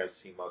I think I've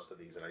seen most of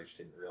these, and I just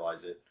didn't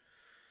realize it.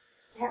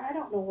 Yeah, I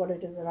don't know what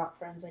it is about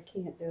Friends. I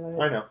can't do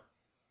it. I know.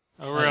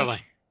 Oh, really?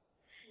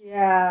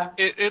 Yeah.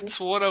 It's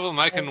one of them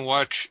I can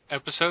watch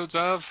episodes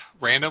of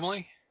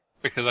randomly,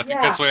 because I think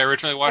that's the way I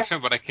originally watched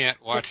them, but I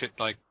can't watch it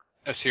like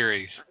a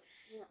series.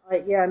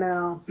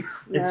 No.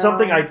 It's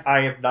something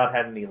I have not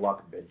had any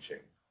luck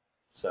binging.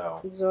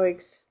 So.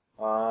 Zoiks.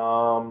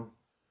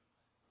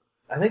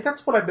 I think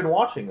that's what I've been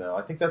watching, though.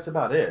 I think that's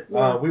about it.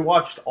 Yeah. We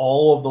watched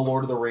all of the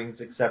Lord of the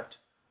Rings except...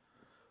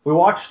 We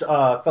watched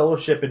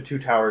Fellowship and Two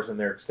Towers in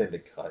their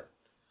extended cut.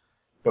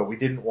 But we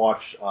didn't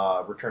watch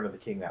Return of the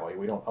King that way.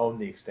 We don't own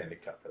the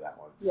extended cut for that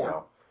one.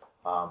 Yeah.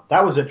 So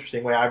that was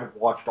interesting. I haven't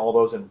watched all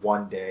those in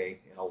one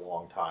day in a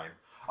long time.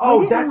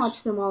 We didn't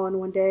watch them all in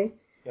one day.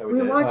 Yeah,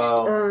 we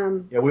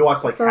watched... we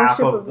watched like half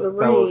of the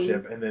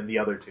Fellowship Ring and then the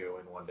other two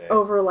in one day.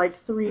 Over like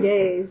 3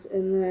 days,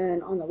 and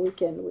then on the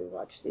weekend we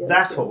watched the other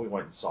That's two. what we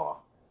went and saw.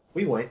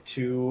 We went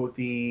to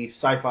the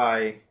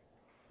sci-fi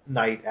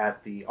night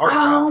at the art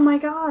shop. Oh my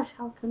gosh,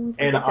 how can we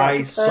forget And that?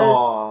 I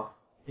saw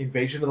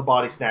Invasion of the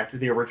Body Snatcher,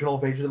 the original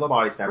Invasion of the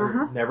Body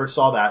Snatcher. Never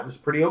saw that. It was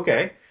pretty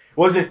okay. It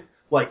wasn't,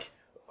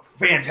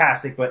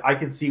 fantastic, but I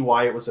can see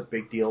why it was a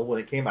big deal when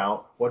it came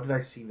out. What did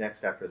I see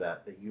next after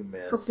that you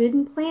missed?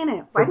 Forbidden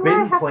Planet. Why Forbidden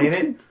do I have Planet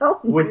to keep telling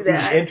you with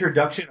that? the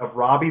introduction of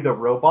Robbie the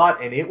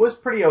Robot, and it was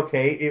pretty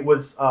okay. It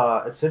was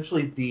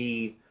essentially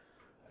the...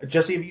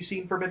 Jesse, have you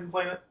seen Forbidden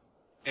Planet?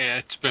 Yeah,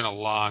 it's been a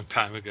long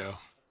time ago.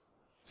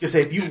 I was going to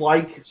say, if you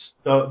like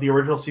the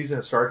original season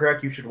of Star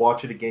Trek, you should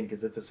watch it again,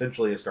 because it's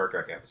essentially a Star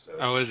Trek episode.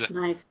 Oh, is it?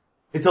 Nice.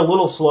 It's a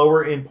little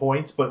slower in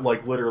points, but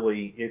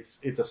literally,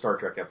 it's a Star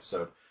Trek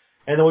episode.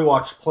 And then we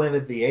watched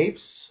Planet of the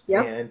Apes.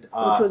 Yep, and, which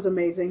was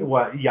amazing.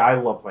 Well, yeah, I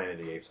love Planet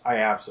of the Apes.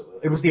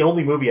 It was the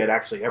only movie I'd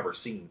actually ever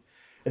seen.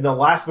 And the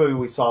last movie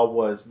we saw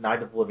was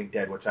Night of the Living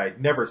Dead, which I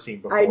had never seen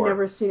before. I'd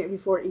never seen it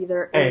before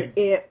either, and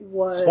it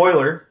was...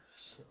 Spoiler,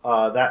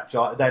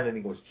 that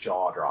ending was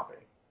jaw-dropping.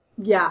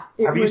 Yeah,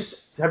 have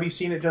you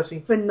seen it,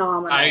 Jesse?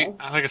 Phenomenal.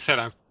 Like I said,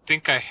 I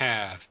think I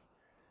have.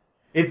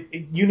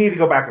 You need to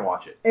go back and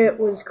watch it. It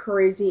was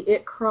crazy.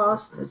 It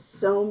crossed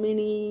so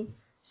many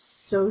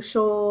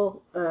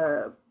social,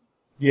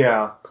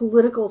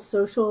 political,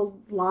 social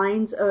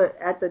lines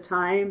at the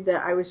time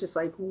that I was just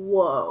like,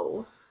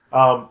 whoa.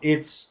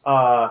 It's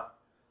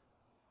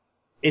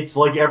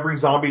like every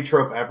zombie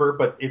trope ever,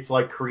 but it's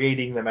like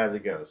creating them as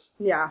it goes.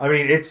 Yeah. I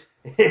mean,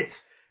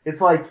 it's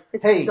like,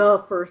 hey,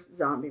 the first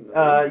zombie movie.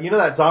 You know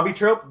that zombie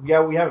trope?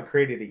 Yeah, we haven't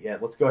created it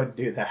yet. Let's go ahead and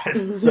do that.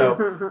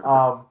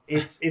 So,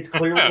 it's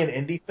clearly an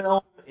indie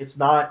film. It's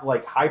not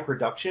like high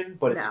production,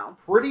 but it's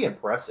pretty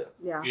impressive.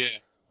 Yeah.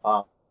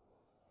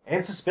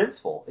 And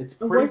suspenseful. It's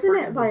pretty. Wasn't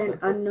it by an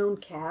unknown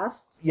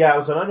cast? Yeah, it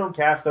was an unknown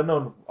cast,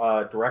 unknown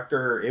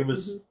director. It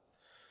was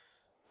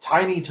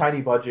tiny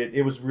budget.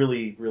 It was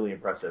really, really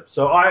impressive.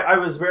 So I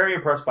was very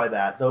impressed by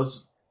that.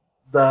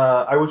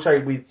 I wish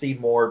we'd seen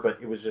more, but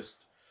it was just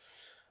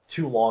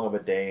too long of a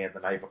day, and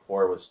the night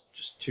before was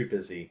just too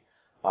busy.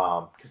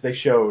 Because they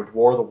showed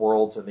War of the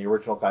Worlds and the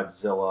original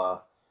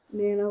Godzilla.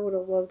 Man, I would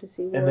have loved to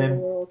see War of the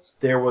Worlds.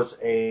 There was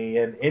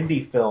an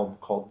indie film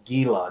called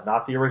Gila,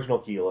 not the original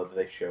Gila that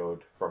they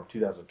showed from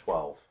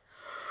 2012.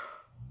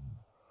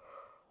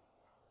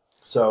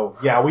 So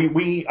yeah,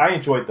 I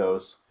enjoyed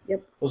those.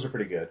 Yep, those are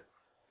pretty good.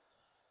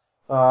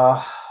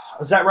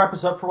 Does that wrap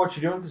us up for what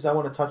you're doing? Because I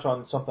want to touch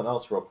on something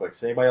else real quick.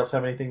 Does anybody else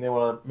have anything they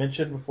want to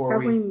mention before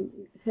we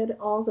hit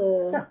all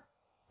the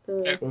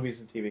movies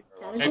and TV?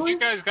 Categories? Have you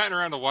guys gotten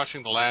around to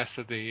watching the last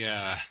of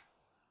the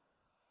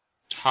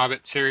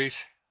Hobbit series?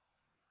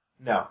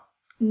 No.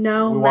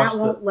 No, Matt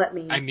won't let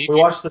me. We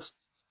watched this.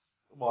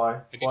 Why?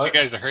 I need you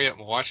guys to hurry up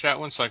and watch that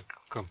one so I can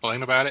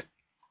complain about it.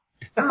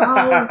 Oh,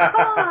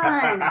 come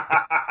on!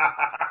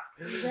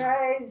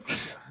 Guys.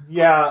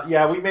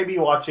 Yeah, we may be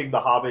watching the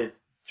Hobbit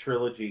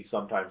trilogy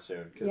sometime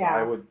soon, because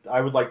I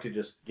would like to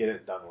just get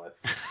it done with.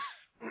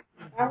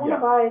 I want to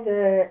buy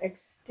the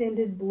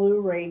extended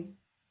Blu-ray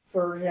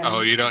version.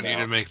 Oh, you don't need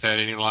to make that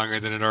any longer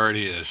than it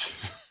already is.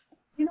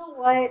 You know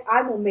what?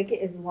 I will make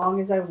it as long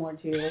as I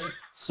want to.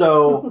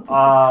 So,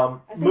 I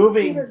think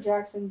Peter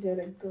Jackson did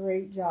a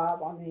great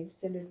job on the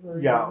extended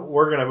version. Yeah,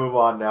 we're going to move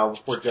on now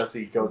before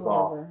Jesse goes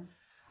off.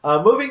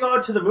 Moving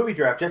on to the movie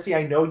draft. Jesse,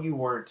 I know you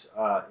weren't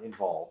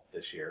involved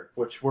this year,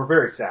 which we're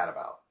very sad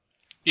about.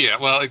 Yeah,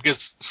 well, it gives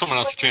someone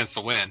else a chance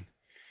to win.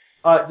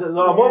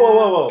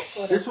 Whoa.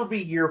 This would be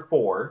year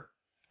 4.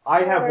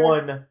 I have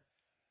won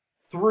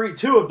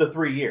 2 of the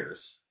 3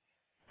 years,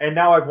 and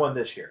now I've won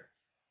this year.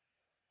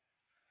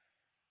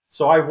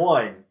 So I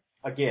won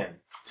again.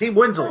 Team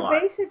wins a lot.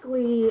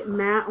 Basically,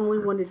 Matt only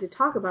wanted to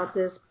talk about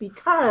this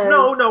because...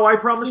 No, I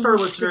promised our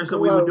listeners that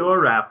we would do a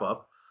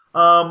wrap-up.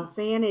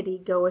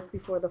 Vanity goeth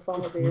before the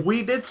fall, dude.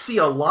 We did see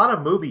a lot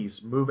of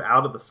movies move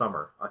out of the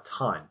summer. A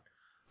ton.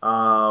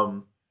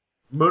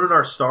 Moon and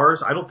Our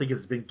Stars, I don't think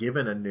it's been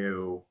given a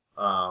new...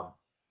 or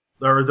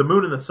The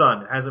Moon and the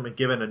Sun hasn't been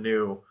given a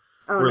new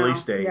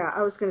release date. Yeah,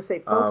 I was going to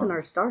say Fault in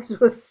Our Stars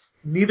was...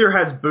 Neither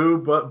has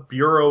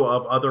Bureau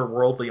of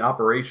Otherworldly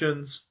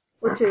Operations.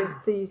 Which is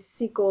the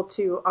sequel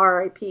to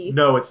R.I.P.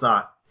 No, it's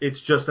not.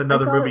 It's just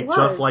another movie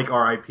just like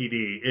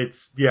R.I.P.D.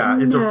 It's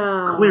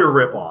a clear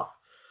ripoff.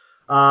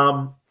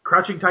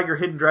 Crouching Tiger,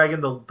 Hidden Dragon,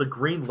 the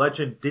Green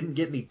Legend didn't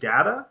get any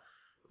data,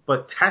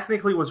 but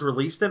technically was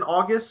released in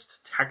August,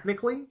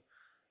 technically,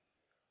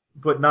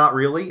 but not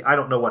really. I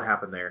don't know what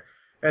happened there.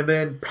 And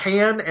then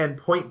Pan and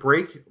Point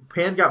Break.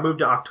 Pan got moved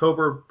to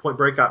October, Point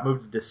Break got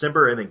moved to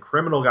December, and then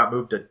Criminal got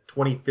moved to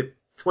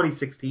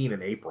 2016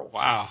 in April.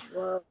 Wow.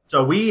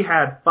 So we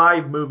had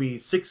 6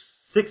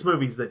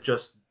 movies that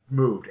just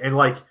moved, and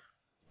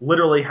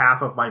literally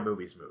half of my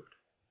movies moved.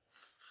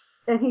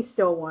 And he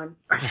still won.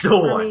 I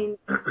still won. I mean,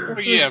 that's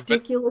a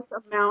ridiculous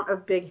amount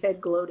of big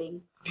head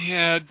gloating.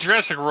 Yeah,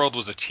 Jurassic World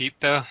was a cheat,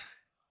 though.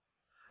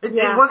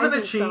 It wasn't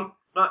a cheat. So.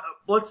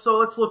 Let's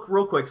look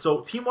real quick.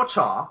 So Team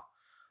Whatcha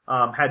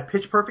had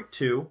Pitch Perfect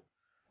 2,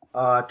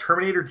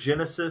 Terminator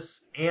Genesis,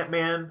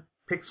 Ant-Man,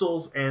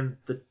 Pixels, and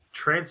the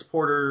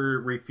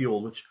Transporter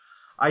Refueled, which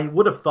I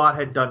would have thought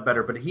had done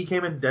better, but he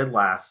came in dead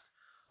last.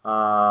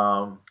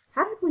 How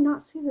did we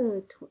not see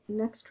the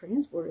next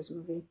Transporters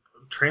movie?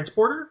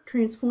 Transporter?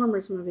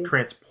 Transformers movie.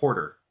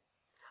 Transporter.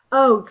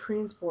 Oh,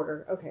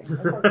 Transporter. Okay.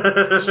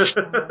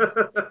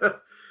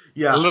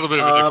 Yeah. A little bit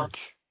of a difference.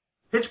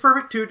 Pitch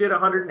Perfect 2 did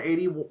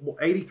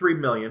 83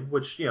 million,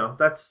 which,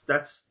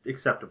 that's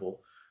acceptable.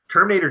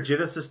 Terminator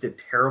Genesis did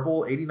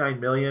terrible, 89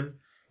 million.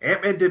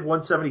 Ant-Man did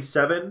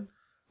 177.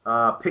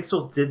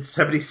 Pixel did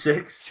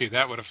 76. See,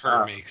 that would have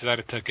hurt me, because I'd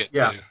have took it,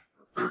 too.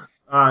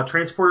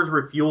 Transporters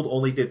Refueled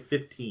only did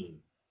 15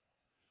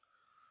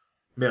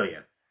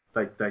 million.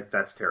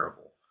 That's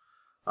terrible.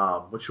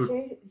 Which would...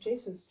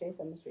 Jason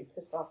Statham must be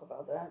pissed off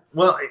about that.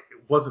 Well, it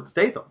wasn't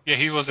Statham. Yeah,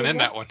 he wasn't in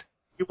that one.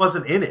 He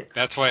wasn't in it.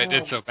 That's why it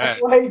did so bad.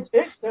 That's why it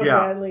did so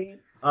badly.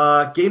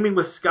 Gaming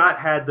with Scott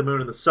had The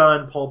Moon and the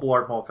Sun, Paul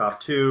Blart Mall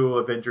Cop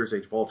 2, Avengers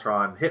Age of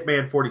Ultron,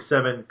 Hitman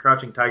 47,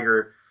 Crouching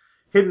Tiger,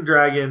 Hidden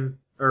Dragon,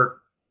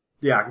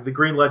 The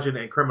Green Legend,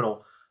 and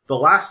Criminal. The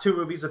last two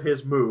movies of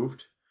his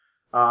moved,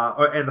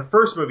 and the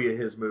first movie of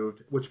his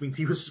moved, which means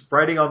he was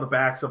writing on the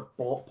backs of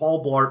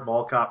Paul Blart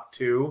Mall Cop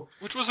 2.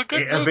 Which was a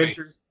good movie.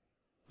 Avengers.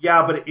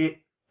 Yeah, but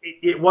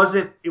it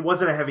wasn't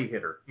a heavy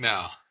hitter.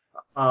 No.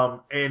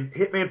 And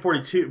Hitman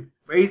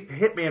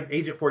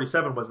Agent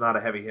 47 was not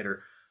a heavy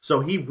hitter.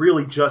 So he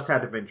really just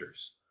had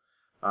Avengers,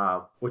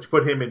 which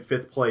put him in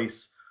 5th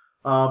place.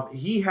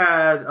 He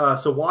had,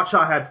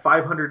 Whatcha had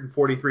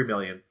 543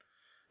 million.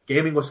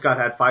 Gaming with Scott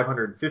had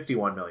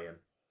 551 million.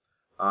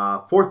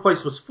 4th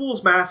place was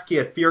Fool's Mask. He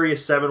had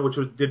Furious 7, which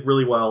did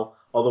really well,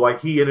 although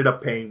he ended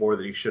up paying more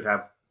than he should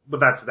have.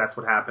 But that's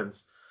what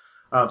happens.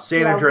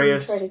 San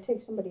Andreas. Try to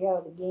take somebody out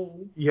of the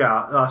game.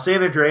 Yeah,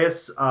 San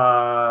Andreas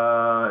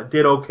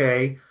did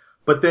okay,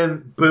 but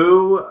then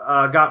Boo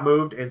got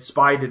moved, and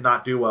Spy did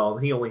not do well.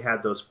 He only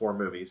had those 4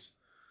 movies.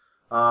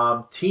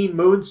 Teen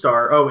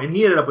Moonstar. Oh, and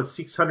he ended up with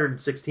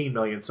 616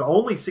 million, so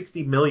only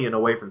 60 million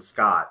away from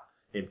Scott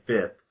in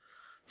 5th.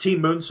 Teen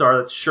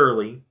Moonstar, that's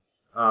Shirley.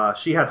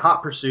 She had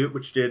Hot Pursuit,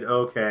 which did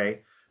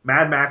okay.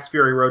 Mad Max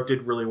Fury Road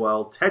did really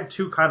well. Ted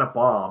 2 kind of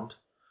bombed.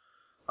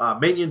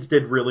 Minions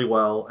did really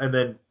well, and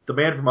then The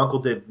Man from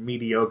U.N.C.L.E. did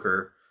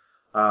mediocre.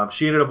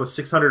 She ended up with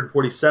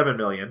 647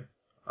 million,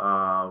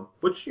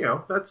 which,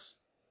 that's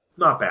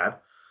not bad.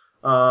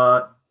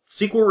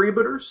 Sequel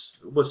rebooters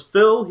was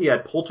Phil. He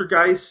had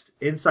Poltergeist,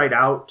 Inside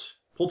Out.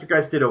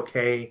 Poltergeist did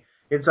okay.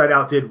 Inside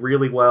Out did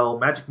really well.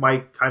 Magic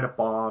Mike kind of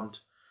bombed.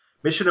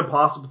 Mission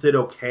Impossible did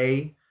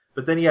okay,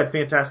 but then he had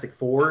Fantastic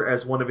Four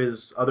as one of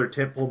his other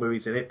tentpole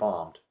movies, and it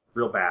bombed.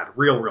 Real bad.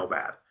 Real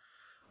bad.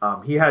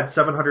 He had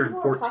 714...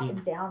 People were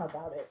talking down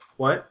about it.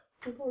 What?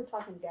 People were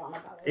talking down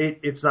about it.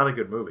 It's not a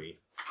good movie.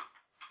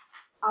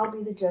 I'll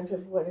be the judge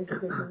of what is a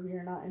good movie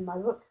or not in my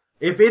book.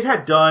 If it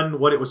had done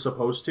what it was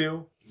supposed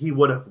to, he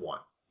would have won.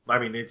 I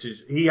mean,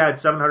 he had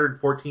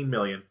 714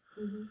 million,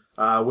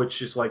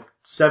 which is like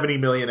 70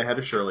 million ahead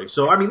of Shirley.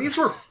 So, I mean, these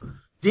were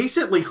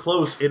decently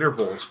close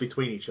intervals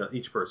between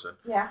each person.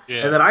 Yeah.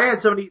 And then I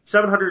had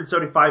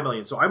 775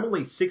 million, so I'm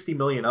only 60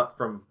 million up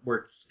from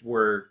where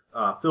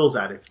Phil's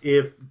at.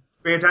 If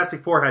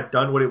Fantastic Four had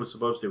done what it was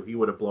supposed to, he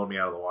would have blown me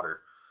out of the water.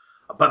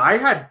 But I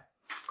had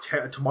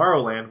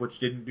Tomorrowland, which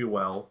didn't do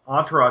well,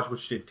 Entourage,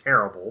 which did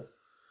terrible,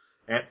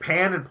 and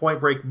Pan and Point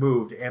Break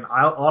moved, and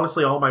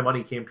honestly, all my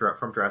money came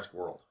from Jurassic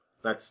World.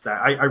 That's that.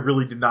 I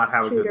really did not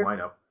have a good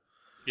lineup.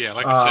 Yeah,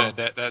 like I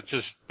said,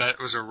 that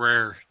was a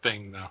rare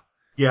thing, though.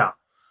 Yeah.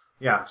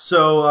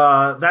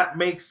 So that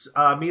makes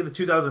me the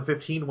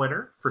 2015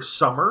 winner for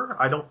summer.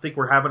 I don't think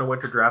we're having a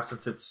winter draft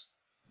since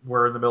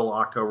we're in the middle of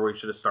October. We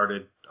should have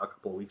started a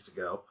couple of weeks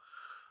ago.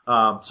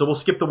 So we'll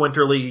skip the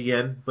winter league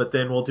again, but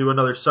then we'll do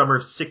another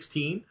summer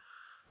 16.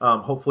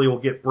 Hopefully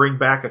we'll bring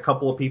back a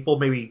couple of people.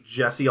 Maybe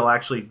Jesse will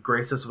actually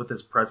grace us with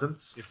his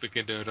presence. If we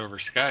can do it over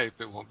Skype,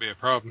 it won't be a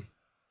problem.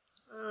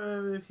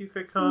 If you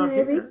could come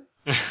Maybe. here.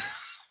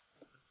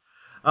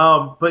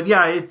 But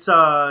yeah,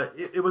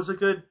 it was a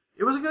good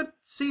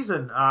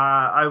season.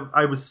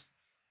 I was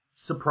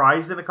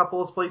surprised in a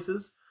couple of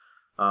places.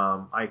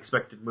 I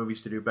expected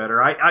movies to do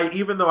better. I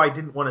even though I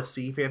didn't want to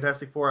see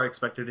Fantastic Four, I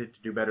expected it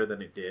to do better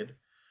than it did.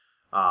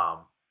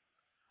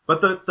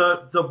 But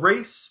the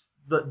race,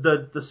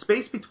 the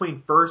space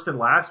between first and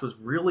last was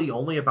really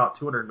only about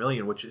 200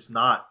 million, which is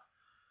not.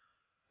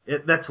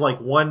 That's like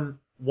one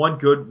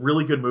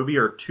really good movie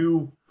or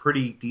 2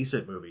 pretty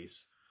decent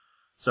movies.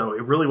 So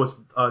it really was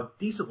a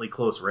decently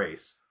close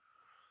race.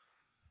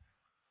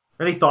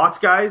 Any thoughts,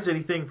 guys?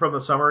 Anything from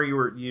the summer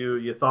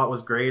you thought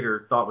was great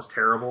or thought was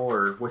terrible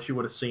or wish you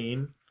would have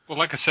seen? Well,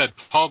 like I said,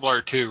 Paul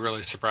Blart 2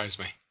 really surprised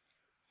me.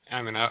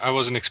 I mean, I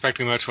wasn't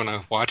expecting much when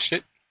I watched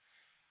it.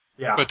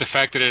 Yeah. But the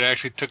fact that it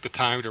actually took the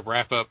time to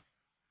wrap up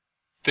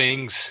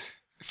things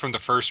from the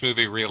first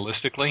movie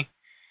realistically.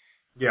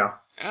 Yeah.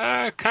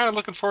 Kind of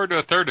looking forward to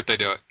a third if they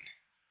do it.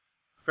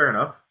 Fair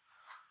enough.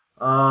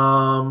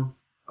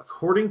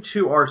 According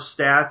to our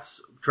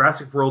stats,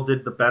 Jurassic World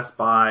did the best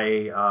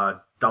by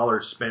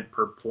dollars spent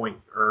per point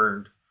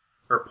earned,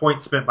 or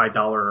points spent by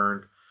dollar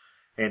earned,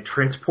 and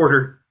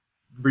Transporter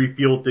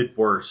Refueled did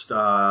worst.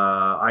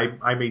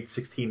 I made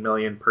 16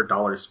 million per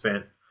dollar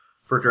spent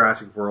for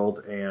Jurassic World,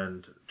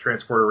 and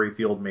Transporter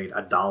Refueled made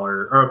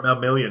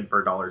 $1 million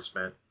per dollar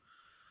spent.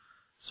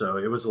 So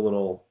it was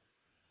 $1.5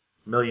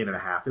 million.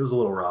 It was a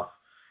little rough.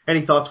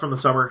 Any thoughts from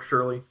the summer,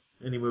 Shirley?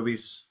 Any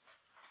movies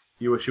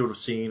you wish you would have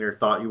seen or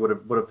thought you would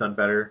have done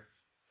better?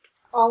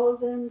 All of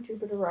them,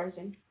 Jupiter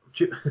Rising.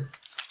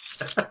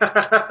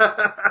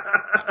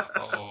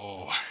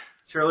 Oh.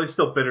 Shirley's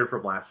still bitter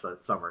from last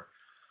summer.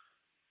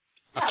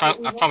 I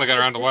finally got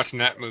around to watching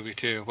that movie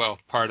too. Well,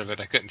 part of it.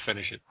 I couldn't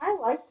finish it. I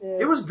liked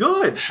it. It was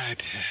good. I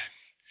did.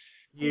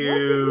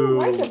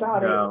 What did you like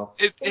about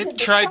it?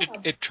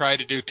 It tried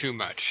to do too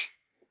much.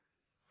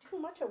 Too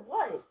much of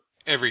what?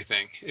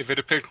 Everything. If it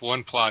had picked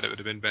one plot, it would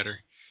have been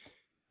better.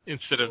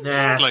 Instead of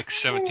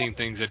 17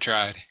 things it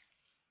tried.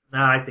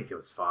 Nah, I think it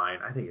was fine.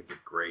 I think it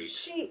did great.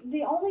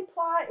 The only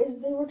plot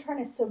is they were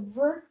trying to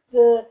subvert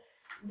the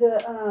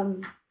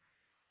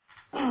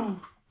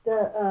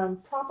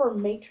proper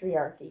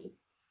matriarchy.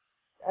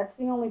 That's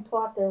the only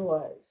plot there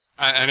was.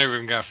 I never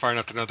even got far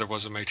enough to know there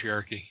was a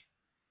matriarchy.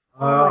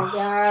 Oh my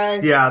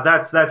gosh. Yeah,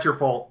 that's your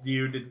fault.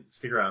 You didn't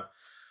stick around.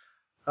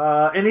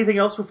 Anything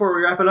else before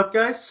we wrap it up,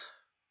 guys?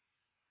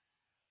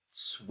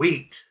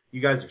 Sweet.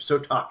 You guys are so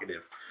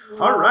talkative. Yeah.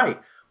 All right.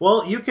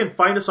 Well, you can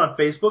find us on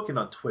Facebook and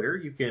on Twitter.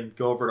 You can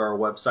go over to our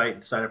website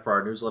and sign up for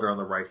our newsletter on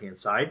the right-hand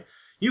side.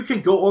 You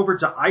can go over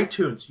to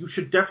iTunes. You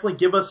should definitely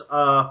give us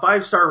a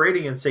 5-star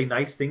rating and say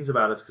nice things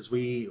about us because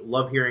we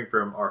love hearing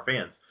from our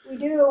fans. We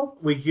do.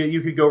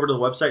 You could go over to the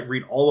website and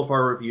read all of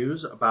our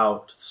reviews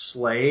about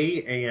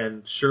Slay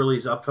and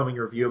Shirley's upcoming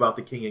review about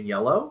The King in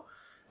Yellow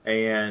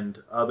and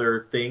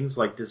other things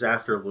like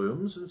Disaster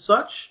Looms and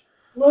such.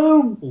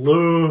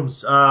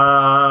 Looms.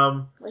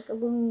 Like a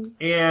loom.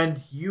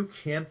 And you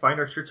can find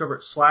our shirts over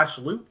at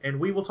 /loot, and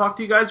we will talk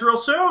to you guys real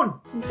soon.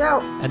 Peace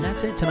out. And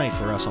that's it tonight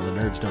for us on the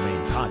Nerds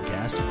Domain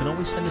podcast. You can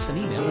always send us an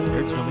email at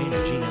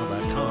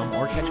nerdsdomain@gmail.com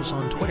or catch us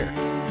on Twitter.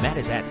 Matt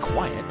is at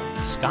Quiet,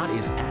 Scott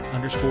is at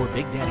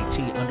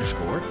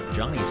 _BigDaddyT_,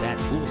 Johnny is at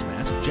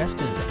FoolsMask,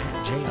 Jestin is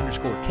at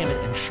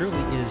J_Kimmett, and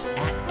Shirley is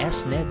at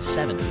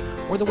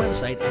SNED70, or the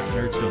website at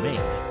Nerds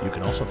Domain. You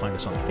can also find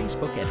us on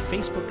Facebook at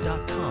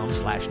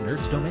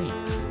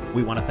facebook.com/nerdsdomain.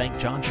 We want to thank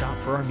John Shop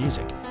for our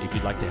music. If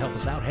you'd like to help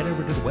us out, head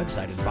over to the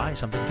website and buy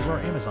something through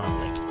our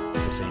Amazon link.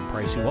 It's the same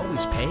price you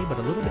always pay, but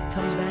a little bit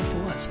comes back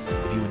to us.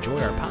 If you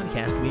enjoy our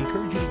podcast, we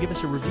encourage you to give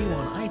us a review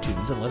on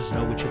iTunes and let us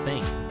know what you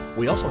think.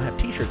 We also have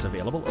t-shirts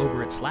available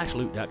over at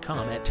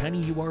 /loot.com at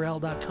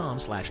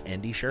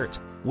tinyurl.com/ndshirts.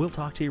 We'll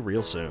talk to you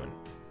real soon.